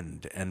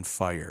wind and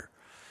fire.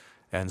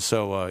 And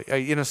so,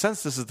 in a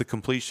sense, this is the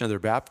completion of their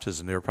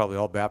baptism. They were probably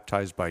all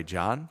baptized by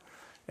John,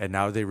 and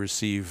now they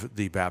receive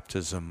the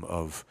baptism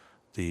of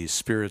the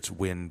Spirit's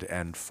wind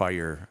and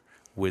fire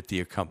with the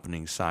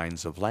accompanying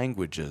signs of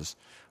languages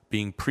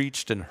being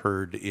preached and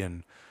heard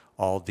in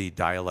all the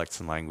dialects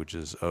and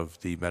languages of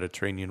the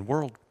Mediterranean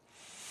world.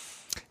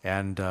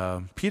 And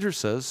Peter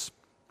says,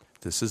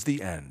 this is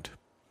the end,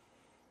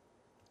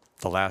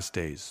 the last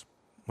days,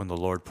 when the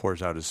Lord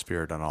pours out his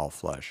Spirit on all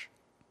flesh.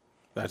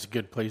 That's a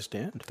good place to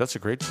end. That's a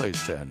great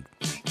place to end.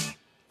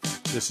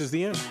 This is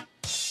the end.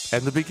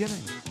 And the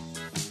beginning.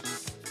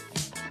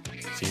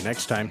 See you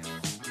next time.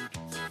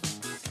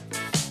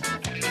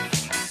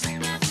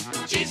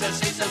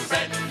 Jesus is a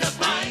friend of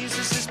mine.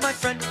 Jesus is my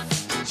friend.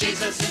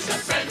 Jesus is a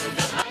friend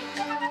of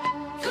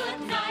mine.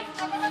 Good night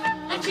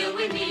until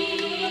we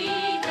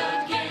meet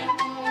again.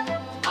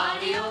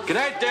 Adios. Good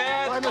night,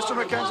 Dad. Bye, Mr.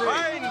 McKenzie.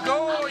 Fine,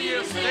 go,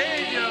 you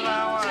stay, you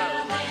hour.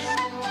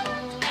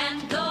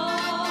 And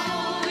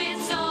though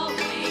it's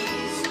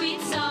always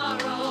sweet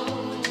sorrow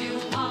to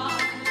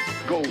part.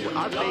 Go,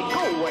 I say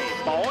go away,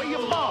 boy.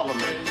 You bother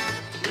me.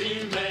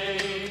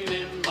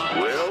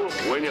 Well,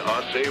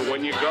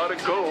 when you gotta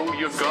go,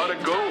 you gotta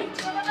go.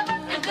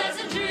 And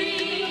pleasant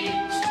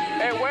dreams to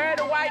Hey, where are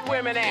the white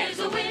women at? There's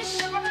a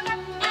wish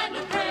and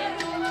a prayer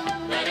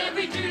that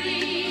every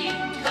dream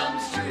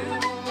comes true.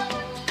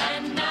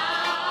 And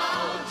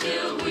now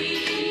till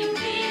we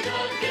meet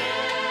again.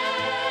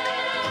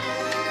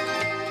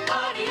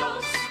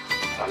 Adios.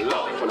 I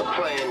love it when a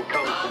plan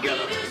comes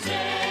together. Auf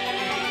Wiedersehen.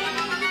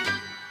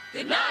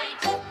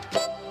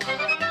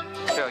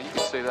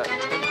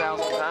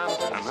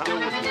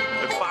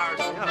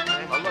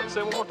 Say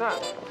it one more time.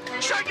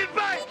 Shake it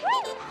back!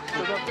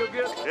 Does that feel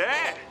good?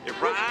 Yeah,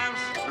 it rhymes.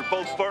 They're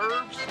both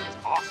verbs.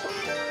 Awesome.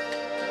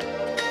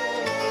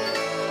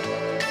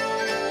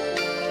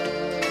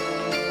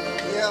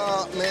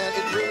 Yeah, man,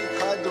 it really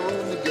tied the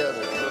room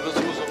together. So this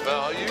was a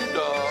value,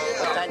 dog.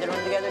 What tied the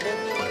room together, dude?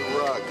 My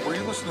rug. Were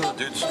you listening to the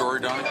dude's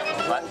story, Donnie?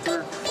 What?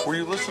 Were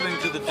you listening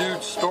to the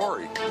dude's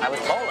story? I was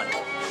bowling.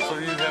 So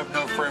you have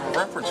no frame of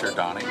reference here,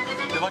 Donnie.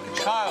 You're like a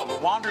child who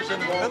wanders in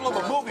the middle of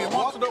a movie and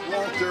wants to know...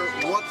 Walter,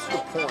 what's the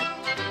point?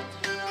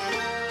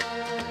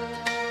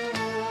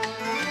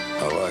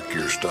 I like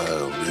your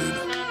style, dude.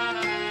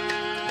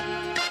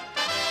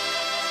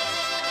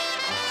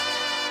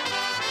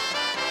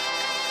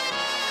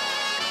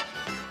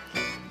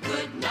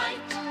 Good night.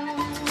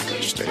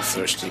 Stay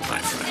thirsty, my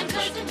friend. And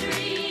pleasant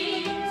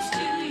dreams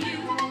to you.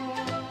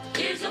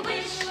 Here's a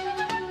wish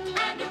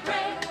and a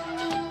prayer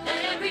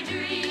that every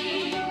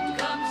dream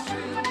comes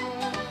true.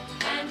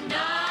 And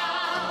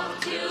now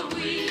till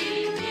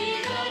we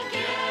meet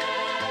again.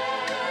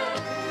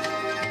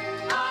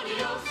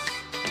 Adios,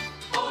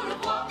 au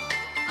revoir,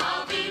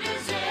 auf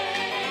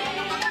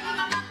Wiedersehen.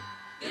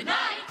 Good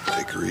night.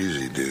 Take her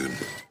easy, dude.